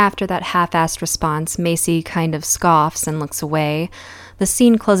 Ryan. After that half-assed response, Macy kind of scoffs and looks away. The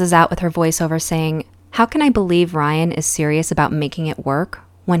scene closes out with her voiceover saying, How can I believe Ryan is serious about making it work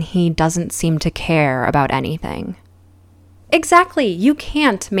when he doesn't seem to care about anything? Exactly. You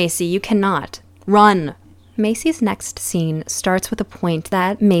can't, Macy. You cannot. Run. Macy's next scene starts with a point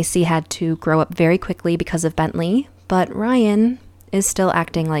that Macy had to grow up very quickly because of Bentley, but Ryan is still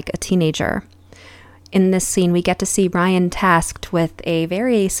acting like a teenager. In this scene, we get to see Ryan tasked with a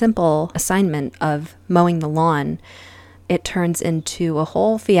very simple assignment of mowing the lawn. It turns into a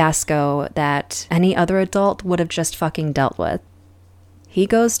whole fiasco that any other adult would have just fucking dealt with. He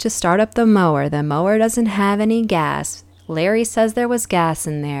goes to start up the mower. The mower doesn't have any gas. Larry says there was gas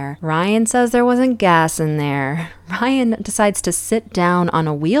in there. Ryan says there wasn't gas in there. Ryan decides to sit down on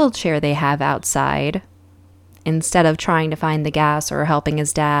a wheelchair they have outside instead of trying to find the gas or helping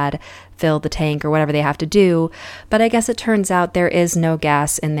his dad fill the tank or whatever they have to do. But I guess it turns out there is no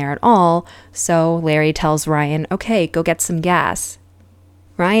gas in there at all, so Larry tells Ryan, okay, go get some gas.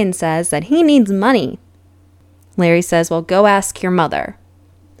 Ryan says that he needs money. Larry says, well, go ask your mother.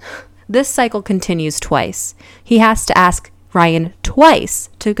 This cycle continues twice. He has to ask Ryan twice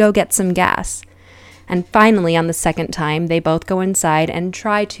to go get some gas. And finally, on the second time, they both go inside and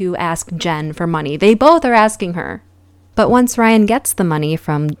try to ask Jen for money. They both are asking her. But once Ryan gets the money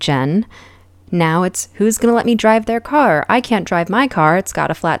from Jen, now it's, who's going to let me drive their car? I can't drive my car. It's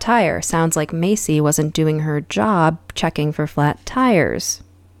got a flat tire. Sounds like Macy wasn't doing her job checking for flat tires.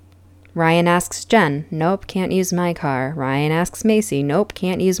 Ryan asks Jen, nope, can't use my car. Ryan asks Macy, nope,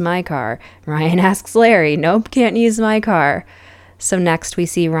 can't use my car. Ryan asks Larry, nope, can't use my car. So next we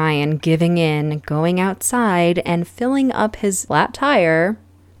see Ryan giving in, going outside and filling up his flat tire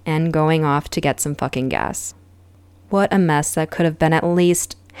and going off to get some fucking gas. What a mess that could have been at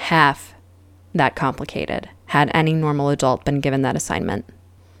least half that complicated had any normal adult been given that assignment.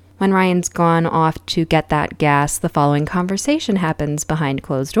 When Ryan's gone off to get that gas, the following conversation happens behind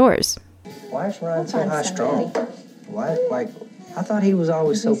closed doors. Why is Ryan so high strung? Why, I thought he was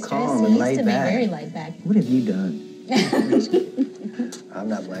always so calm and laid back. Very laid back. What have you done? I'm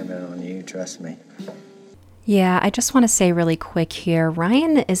not blaming it on you, trust me. Yeah, I just want to say really quick here,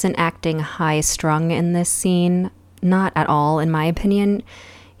 Ryan isn't acting high-strung in this scene. Not at all, in my opinion.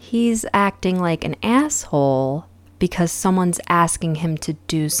 He's acting like an asshole because someone's asking him to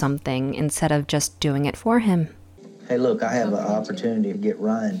do something instead of just doing it for him. Hey, look, I have an opportunity to get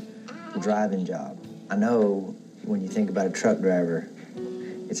Ryan a driving job. I know when you think about a truck driver,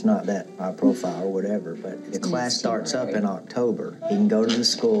 it's not that high profile or whatever, but the class starts up in October. He can go to the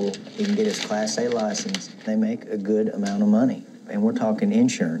school, he can get his Class A license. They make a good amount of money. And we're talking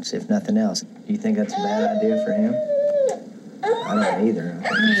insurance, if nothing else. Do you think that's a bad idea for him? I don't either. I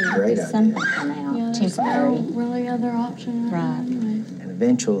think it's a great idea. Something come out temporary. Really other option. Right. And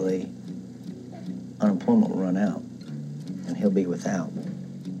eventually, unemployment will run out, and he'll be without.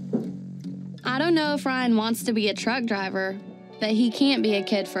 I don't know if Ryan wants to be a truck driver, but he can't be a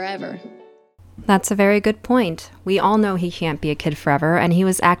kid forever. That's a very good point. We all know he can't be a kid forever, and he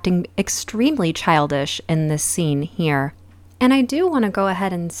was acting extremely childish in this scene here. And I do want to go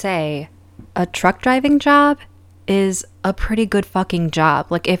ahead and say, a truck driving job is a pretty good fucking job.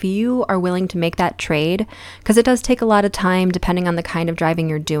 Like, if you are willing to make that trade, because it does take a lot of time depending on the kind of driving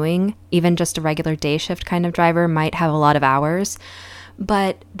you're doing. Even just a regular day shift kind of driver might have a lot of hours,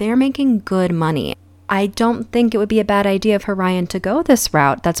 but they're making good money. I don't think it would be a bad idea for Ryan to go this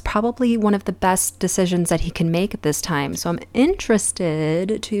route. That's probably one of the best decisions that he can make at this time. So I'm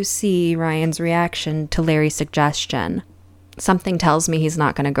interested to see Ryan's reaction to Larry's suggestion. Something tells me he's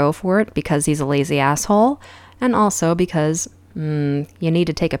not going to go for it because he's a lazy asshole, and also because you need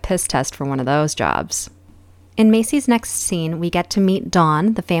to take a piss test for one of those jobs. In Macy's next scene, we get to meet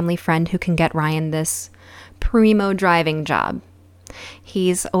Dawn, the family friend who can get Ryan this primo driving job.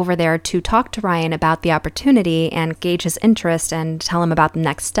 He's over there to talk to Ryan about the opportunity and gauge his interest and tell him about the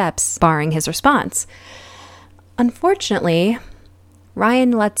next steps, barring his response. Unfortunately,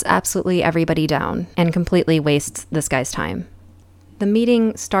 Ryan lets absolutely everybody down and completely wastes this guy's time. The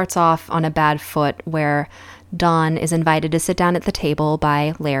meeting starts off on a bad foot where Dawn is invited to sit down at the table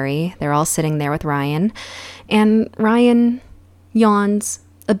by Larry. They're all sitting there with Ryan, and Ryan yawns,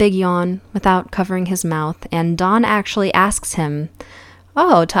 a big yawn, without covering his mouth, and Dawn actually asks him,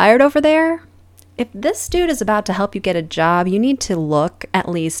 "Oh, tired over there? If this dude is about to help you get a job, you need to look at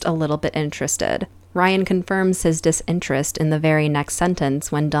least a little bit interested." Ryan confirms his disinterest in the very next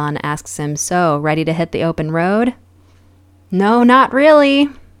sentence when Dawn asks him, "So, ready to hit the open road?" "No, not really."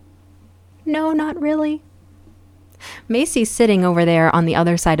 "No, not really." Macy's sitting over there on the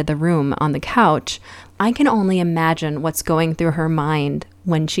other side of the room on the couch. I can only imagine what's going through her mind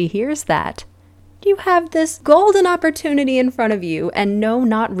when she hears that. You have this golden opportunity in front of you, and no,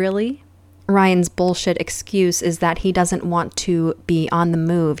 not really? Ryan's bullshit excuse is that he doesn't want to be on the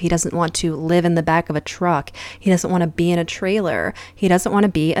move. He doesn't want to live in the back of a truck. He doesn't want to be in a trailer. He doesn't want to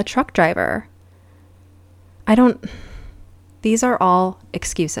be a truck driver. These are all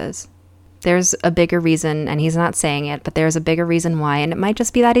excuses. There's a bigger reason, and he's not saying it, but there's a bigger reason why, and it might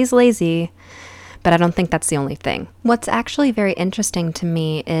just be that he's lazy, but I don't think that's the only thing. What's actually very interesting to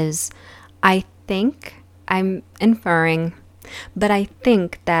me is I'm inferring, but I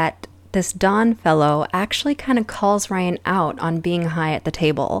think that this Don fellow actually kind of calls Ryan out on being high at the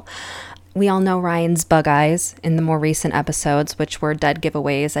table. We all know Ryan's bug eyes in the more recent episodes, which were dead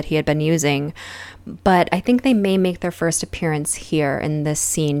giveaways that he had been using. But I think they may make their first appearance here in this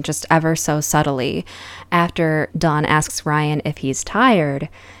scene just ever so subtly. After Don asks Ryan if he's tired,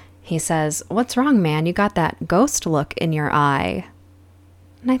 he says, "What's wrong, man? You got that ghost look in your eye."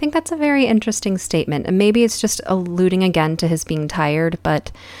 And I think that's a very interesting statement. And maybe it's just alluding again to his being tired,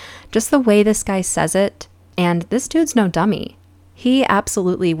 but just the way this guy says it, and this dude's no dummy. He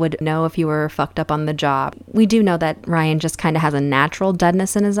absolutely would know if you were fucked up on the job. We do know that Ryan just kind of has a natural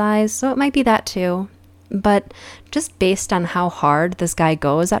deadness in his eyes, so it might be that too. But just based on how hard this guy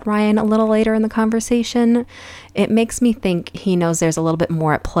goes at Ryan a little later in the conversation, it makes me think he knows there's a little bit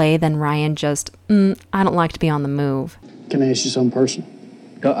more at play than Ryan just, I don't like to be on the move. Can I ask you something personal?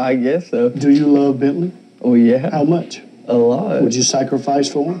 I guess so. Do you love Bentley? Oh, yeah. How much? A lot. Would you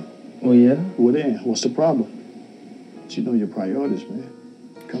sacrifice for him? Oh, yeah. Well, then, what's the problem? But you know your priorities, man.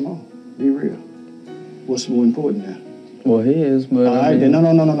 Come on, be real. What's more important now? Well, he is, but... All right, then,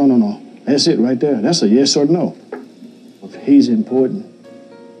 no. That's it right there. That's a yes or no. If he's important,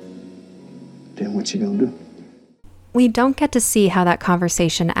 then what you gonna do? We don't get to see how that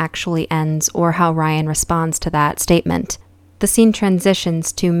conversation actually ends or how Ryan responds to that statement. The scene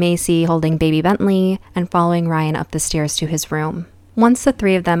transitions to Macy holding baby Bentley and following Ryan up the stairs to his room. Once the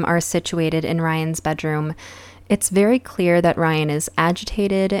three of them are situated in Ryan's bedroom, it's very clear that Ryan is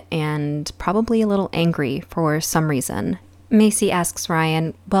agitated and probably a little angry for some reason. Macy asks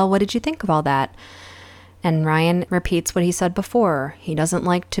Ryan, "Well, what did you think of all that?" And Ryan repeats what he said before. He doesn't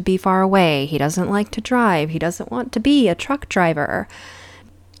like to be far away. He doesn't like to drive. He doesn't want to be a truck driver.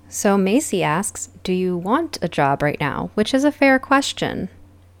 So Macy asks, "Do you want a job right now?" Which is a fair question.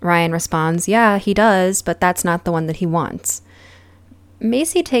 Ryan responds, "Yeah, he does, but that's not the one that he wants."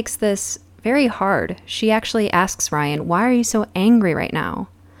 Macy takes this very hard. She actually asks Ryan, "Why are you so angry right now?"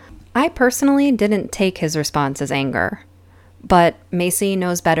 I personally didn't take his response as anger, but Macy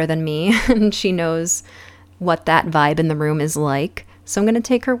knows better than me, and she knows what that vibe in the room is like, so I'm going to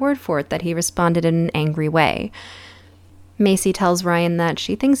take her word for it that he responded in an angry way. Macy tells Ryan that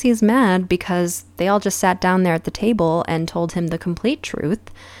she thinks he's mad because they all just sat down there at the table and told him the complete truth,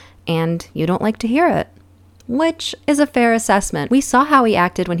 and you don't like to hear it. Which is a fair assessment. We saw how he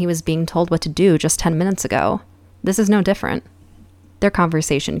acted when he was being told what to do just 10 minutes ago. This is no different. Their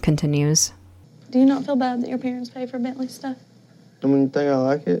conversation continues. Do you not feel bad that your parents pay for Bentley stuff? I mean, you think I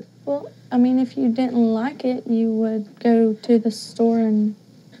like it? Well, I mean, if you didn't like it, you would go to the store and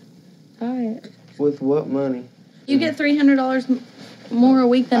buy it. With what money? You get $300 more a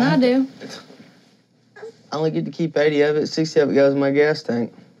week than I do. I only get to keep 80 of it. 60 of it goes in my gas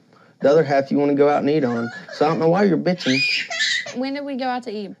tank. The other half you want to go out and eat on. So I don't know why you're bitching. When did we go out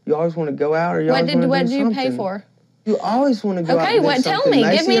to eat? You always want to go out, or you always want to do something. What did you pay for? You always want to go out and do something. Okay, tell me.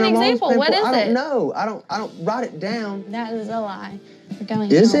 Macy, Give me an example. What is it? I don't know. I don't write it down. That is a lie. We're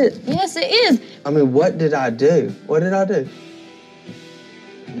going Is home. it? Yes, it is. I mean, what did I do? What did I do?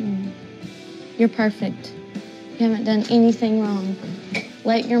 You're perfect. You haven't done anything wrong.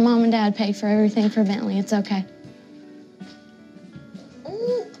 Let your mom and dad pay for everything for Bentley. It's okay.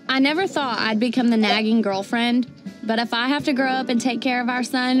 I never thought I'd become the nagging girlfriend, but if I have to grow up and take care of our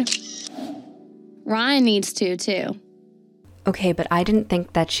son, Ryan needs to, too. Okay, but I didn't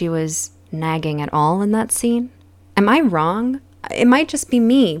think that she was nagging at all in that scene. Am I wrong? It might just be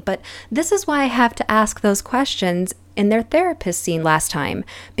me, but this is why I have to ask those questions in their therapist scene last time,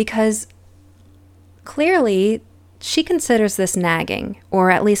 because clearly she considers this nagging,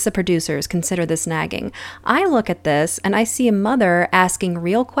 or at least the producers consider this nagging. I look at this and I see a mother asking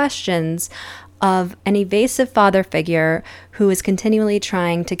real questions of an evasive father figure who is continually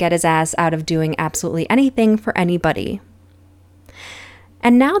trying to get his ass out of doing absolutely anything for anybody.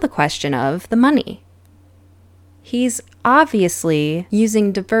 And now the question of the money. He's obviously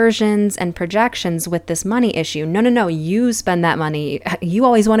using diversions and projections with this money issue. No, you spend that money. You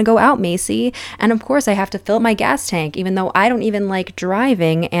always want to go out, Macy. And of course I have to fill up my gas tank, even though I don't even like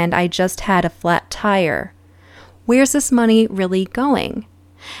driving and I just had a flat tire. Where's this money really going?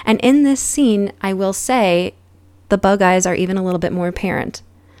 And in this scene, I will say, the bug eyes are even a little bit more apparent.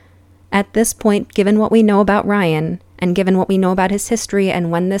 At this point, given what we know about Ryan, and given what we know about his history and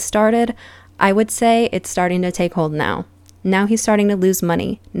when this started, I would say it's starting to take hold now. Now he's starting to lose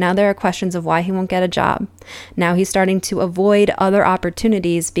money. Now there are questions of why he won't get a job. Now he's starting to avoid other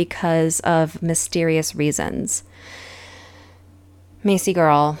opportunities because of mysterious reasons. Macy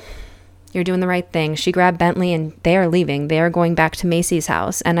girl, you're doing the right thing. She grabbed Bentley and they are leaving. They are going back to Macy's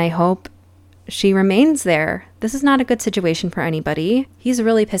house, and I hope she remains there. This is not a good situation for anybody. He's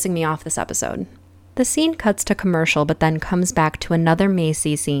really pissing me off this episode. The scene cuts to commercial, but then comes back to another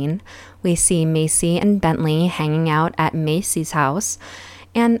Macy scene. We see Macy and Bentley hanging out at Macy's house,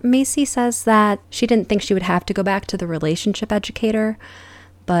 and Macy says that she didn't think she would have to go back to the relationship educator,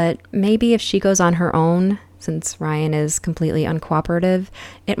 but maybe if she goes on her own, since Ryan is completely uncooperative,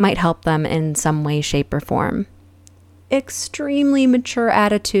 it might help them in some way, shape, or form. Extremely mature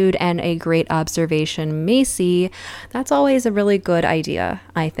attitude and a great observation, Macy. That's always a really good idea,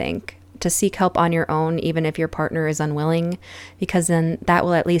 I think, to seek help on your own, even if your partner is unwilling, because then that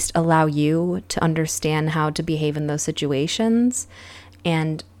will at least allow you to understand how to behave in those situations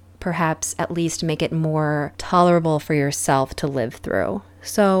and perhaps at least make it more tolerable for yourself to live through.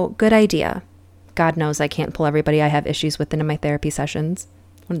 So, good idea. God knows I can't pull everybody I have issues with into my therapy sessions.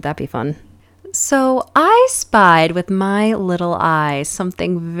 Wouldn't that be fun? So I spied with my little eye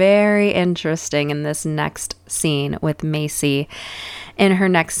something very interesting in this next scene with Macy. In her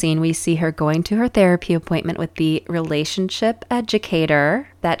next scene, we see her going to her therapy appointment with the relationship educator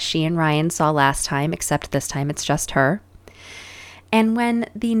that she and Ryan saw last time, except this time it's just her. And when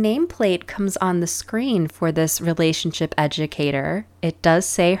the nameplate comes on the screen for this relationship educator, it does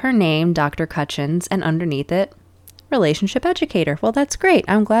say her name, Dr. Cutchins, and underneath it, relationship educator. Well, that's great.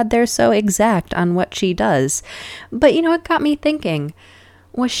 I'm glad they're so exact on what she does. But you know, it got me thinking,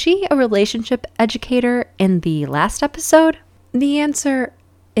 was she a relationship educator in the last episode? The answer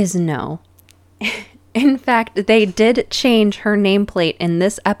is no. In fact, they did change her nameplate in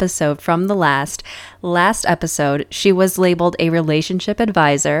this episode from the last episode. She was labeled a relationship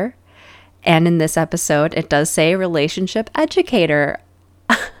advisor. And in this episode, it does say relationship educator.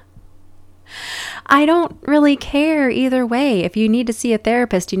 I don't really care either way. If you need to see a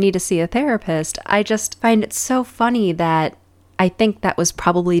therapist, you need to see a therapist. I just find it so funny that I think that was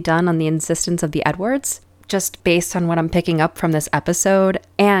probably done on the insistence of the Edwards, just based on what I'm picking up from this episode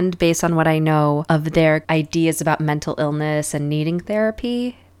and based on what I know of their ideas about mental illness and needing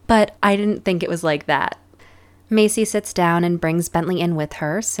therapy. But I didn't think it was like that. Macy sits down and brings Bentley in with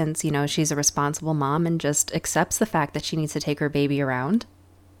her since, you know, she's a responsible mom and just accepts the fact that she needs to take her baby around,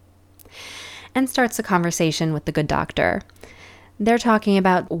 and starts a conversation with the good doctor. They're talking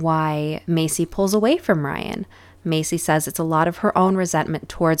about why Macy pulls away from Ryan. Macy says it's a lot of her own resentment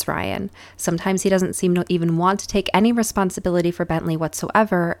towards Ryan. Sometimes he doesn't seem to even want to take any responsibility for Bentley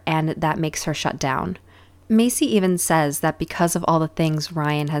whatsoever, and that makes her shut down. Macy even says that because of all the things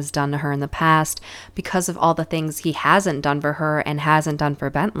Ryan has done to her in the past, because of all the things he hasn't done for her and hasn't done for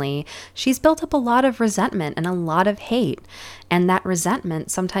Bentley, she's built up a lot of resentment and a lot of hate. And that resentment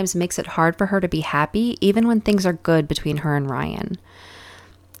sometimes makes it hard for her to be happy, even when things are good between her and Ryan.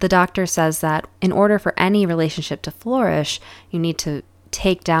 The doctor says that in order for any relationship to flourish, you need to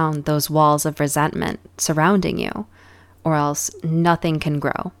take down those walls of resentment surrounding you, or else nothing can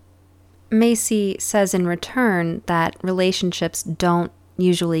grow. Macy says in return that relationships don't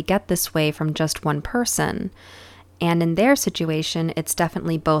usually get this way from just one person, and in their situation, it's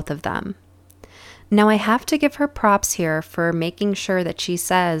definitely both of them. Now, I have to give her props here for making sure that she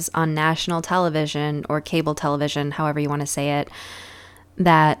says on national television or cable television, however you want to say it,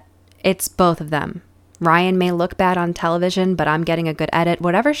 that it's both of them. Ryan may look bad on television, but I'm getting a good edit.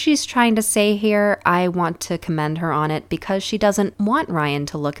 Whatever she's trying to say here, I want to commend her on it because she doesn't want Ryan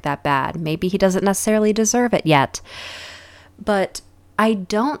to look that bad. Maybe he doesn't necessarily deserve it yet. But I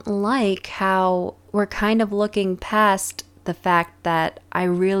don't like how we're kind of looking past the fact that I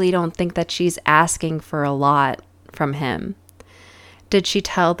really don't think that she's asking for a lot from him. Did she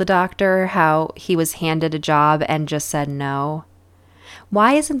tell the doctor how he was handed a job and just said no?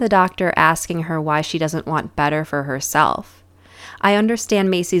 Why isn't the doctor asking her why she doesn't want better for herself? I understand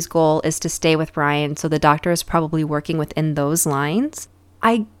Macy's goal is to stay with Ryan, so the doctor is probably working within those lines.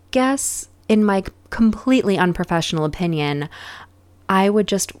 I guess, in my completely unprofessional opinion, I would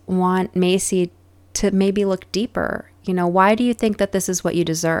just want Macy to maybe look deeper. You know, why do you think that this is what you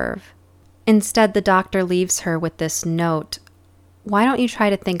deserve? Instead, the doctor leaves her with this note. Why don't you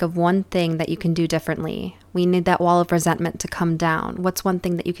try to think of one thing that you can do differently? We need that wall of resentment to come down. What's one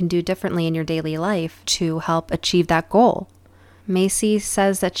thing that you can do differently in your daily life to help achieve that goal? Macy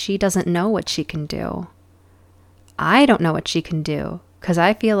says that she doesn't know what she can do. I don't know what she can do. because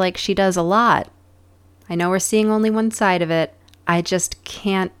I feel like she does a lot. I know we're seeing only one side of it. I just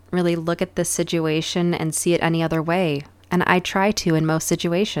can't really look at this situation and see it any other way. And I try to in most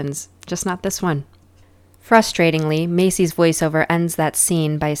situations, just not this one. Frustratingly, Macy's voiceover ends that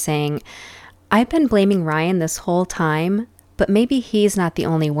scene by saying, I've been blaming Ryan this whole time, but maybe he's not the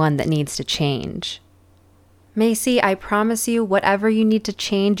only one that needs to change. Macy, I promise you, whatever you need to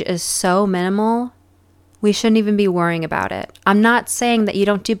change is so minimal, we shouldn't even be worrying about it. I'm not saying that you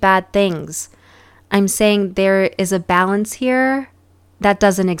don't do bad things. I'm saying there is a balance here that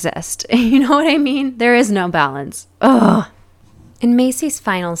doesn't exist. You know what I mean? There is no balance. Ugh. In Macy's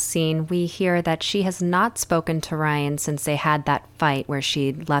final scene, we hear that she has not spoken to Ryan since they had that fight where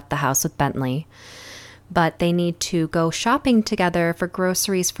she left the house with Bentley. But they need to go shopping together for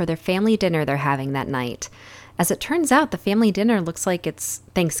groceries for their family dinner they're having that night. As it turns out, the family dinner looks like it's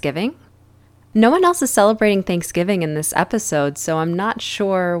Thanksgiving. No one else is celebrating Thanksgiving in this episode, so I'm not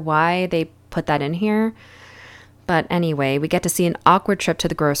sure why they put that in here. But anyway, we get to see an awkward trip to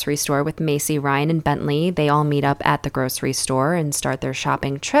the grocery store with Macy, Ryan, and Bentley. They all meet up at the grocery store and start their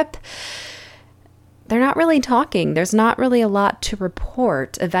shopping trip. They're not really talking. There's not really a lot to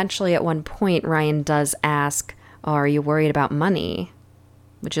report. Eventually, at one point, Ryan does ask, are you worried about money?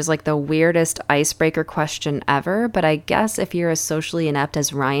 Which is like the weirdest icebreaker question ever. But I guess if you're as socially inept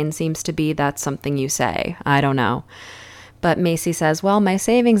as Ryan seems to be, that's something you say. I don't know. But Macy says, well, my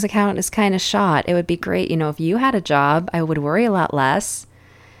savings account is kind of shot. It would be great, if you had a job, I would worry a lot less.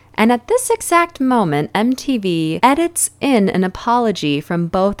 And at this exact moment, MTV edits in an apology from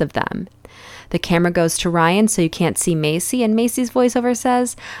both of them. The camera goes to Ryan so you can't see Macy, and Macy's voiceover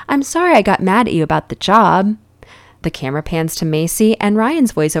says, I'm sorry I got mad at you about the job. The camera pans to Macy, and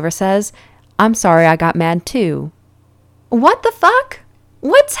Ryan's voiceover says, I'm sorry I got mad too. What the fuck?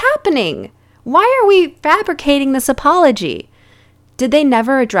 What's happening? Why are we fabricating this apology? Did they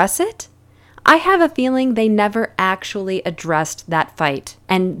never address it? I have a feeling they never actually addressed that fight,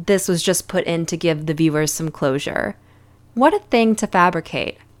 and this was just put in to give the viewers some closure. What a thing to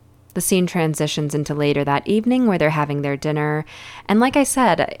fabricate. The scene transitions into later that evening where they're having their dinner, and like I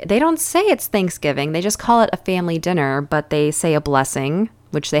said, they don't say it's Thanksgiving, they just call it a family dinner, but they say a blessing,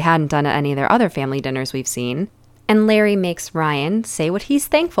 which they hadn't done at any of their other family dinners we've seen, and Larry makes Ryan say what he's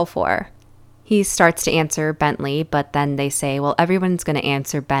thankful for. He starts to answer Bentley, but then they say, well, everyone's going to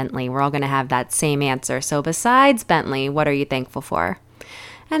answer Bentley. We're all going to have that same answer. So besides Bentley, what are you thankful for?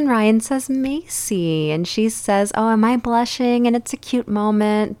 And Ryan says Macy, and she says, oh, am I blushing? And it's a cute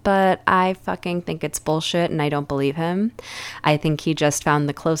moment, but I fucking think it's bullshit and I don't believe him. I think he just found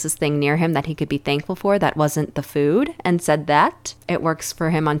the closest thing near him that he could be thankful for that wasn't the food and said that. It works for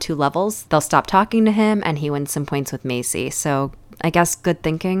him on two levels. They'll stop talking to him and he wins some points with Macy. So I guess good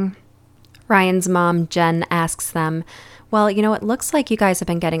thinking. Ryan's mom, Jen, asks them, well, it looks like you guys have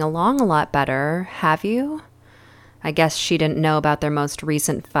been getting along a lot better, have you? I guess she didn't know about their most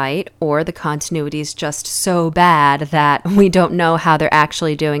recent fight, or the continuity's just so bad that we don't know how they're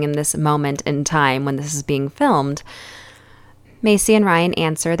actually doing in this moment in time when this is being filmed. Macy and Ryan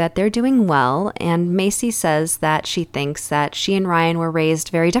answer that they're doing well, and Macy says that she thinks that she and Ryan were raised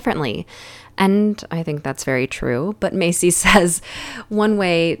very differently. And I think that's very true, but Macy says one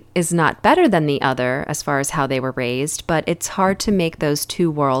way is not better than the other as far as how they were raised, but it's hard to make those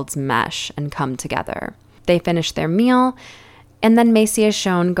two worlds mesh and come together. They finish their meal, and then Macy is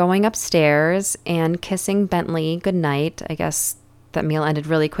shown going upstairs and kissing Bentley goodnight. I guess that meal ended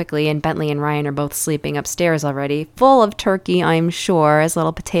really quickly, and Bentley and Ryan are both sleeping upstairs already, full of turkey, I'm sure, as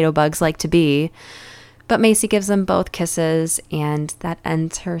little potato bugs like to be. But Macy gives them both kisses, and that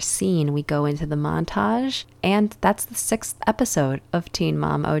ends her scene. We go into the montage, and that's the 6th episode of Teen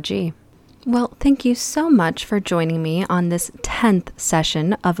Mom OG. Well, thank you so much for joining me on this 10th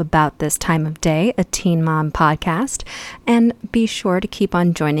session of About This Time of Day, a Teen Mom podcast. And be sure to keep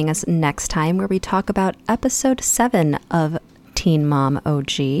on joining us next time where we talk about episode 7 of Teen Mom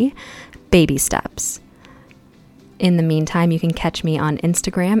OG, Baby Steps. In the meantime, you can catch me on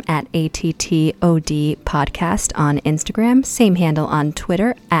Instagram at ATTOD Podcast on Instagram. Same handle on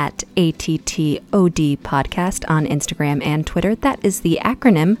Twitter at ATTOD Podcast on Instagram and Twitter. That is the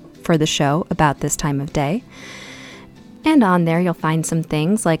acronym for the show About This Time of Day. And on there, you'll find some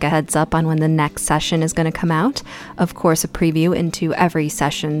things like a heads up on when the next session is going to come out. Of course, a preview into every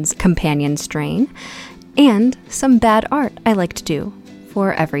session's companion strain. And some bad art I like to do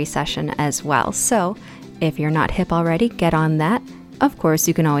for every session as well. So if you're not hip already, get on that. Of course,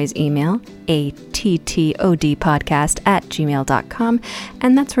 you can always email attodpodcast@gmail.com,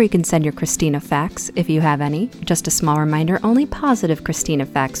 and that's where you can send your Christina facts if you have any. Just a small reminder, only positive Christina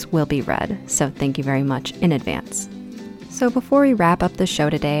facts will be read, so thank you very much in advance. So before we wrap up the show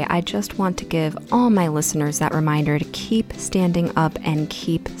today, I just want to give all my listeners that reminder to keep standing up and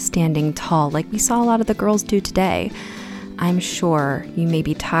keep standing tall, like we saw a lot of the girls do today. I'm sure you may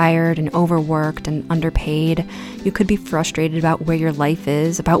be tired and overworked and underpaid. You could be frustrated about where your life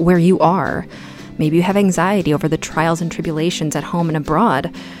is, about where you are. Maybe you have anxiety over the trials and tribulations at home and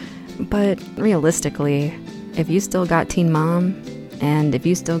abroad. But realistically, if you still got teen mom, and if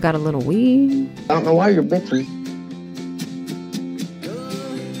you still got a little wee... I don't know why you're bitching.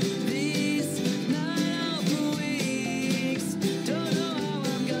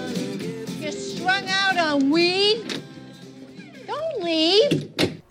 You're strung out on weed?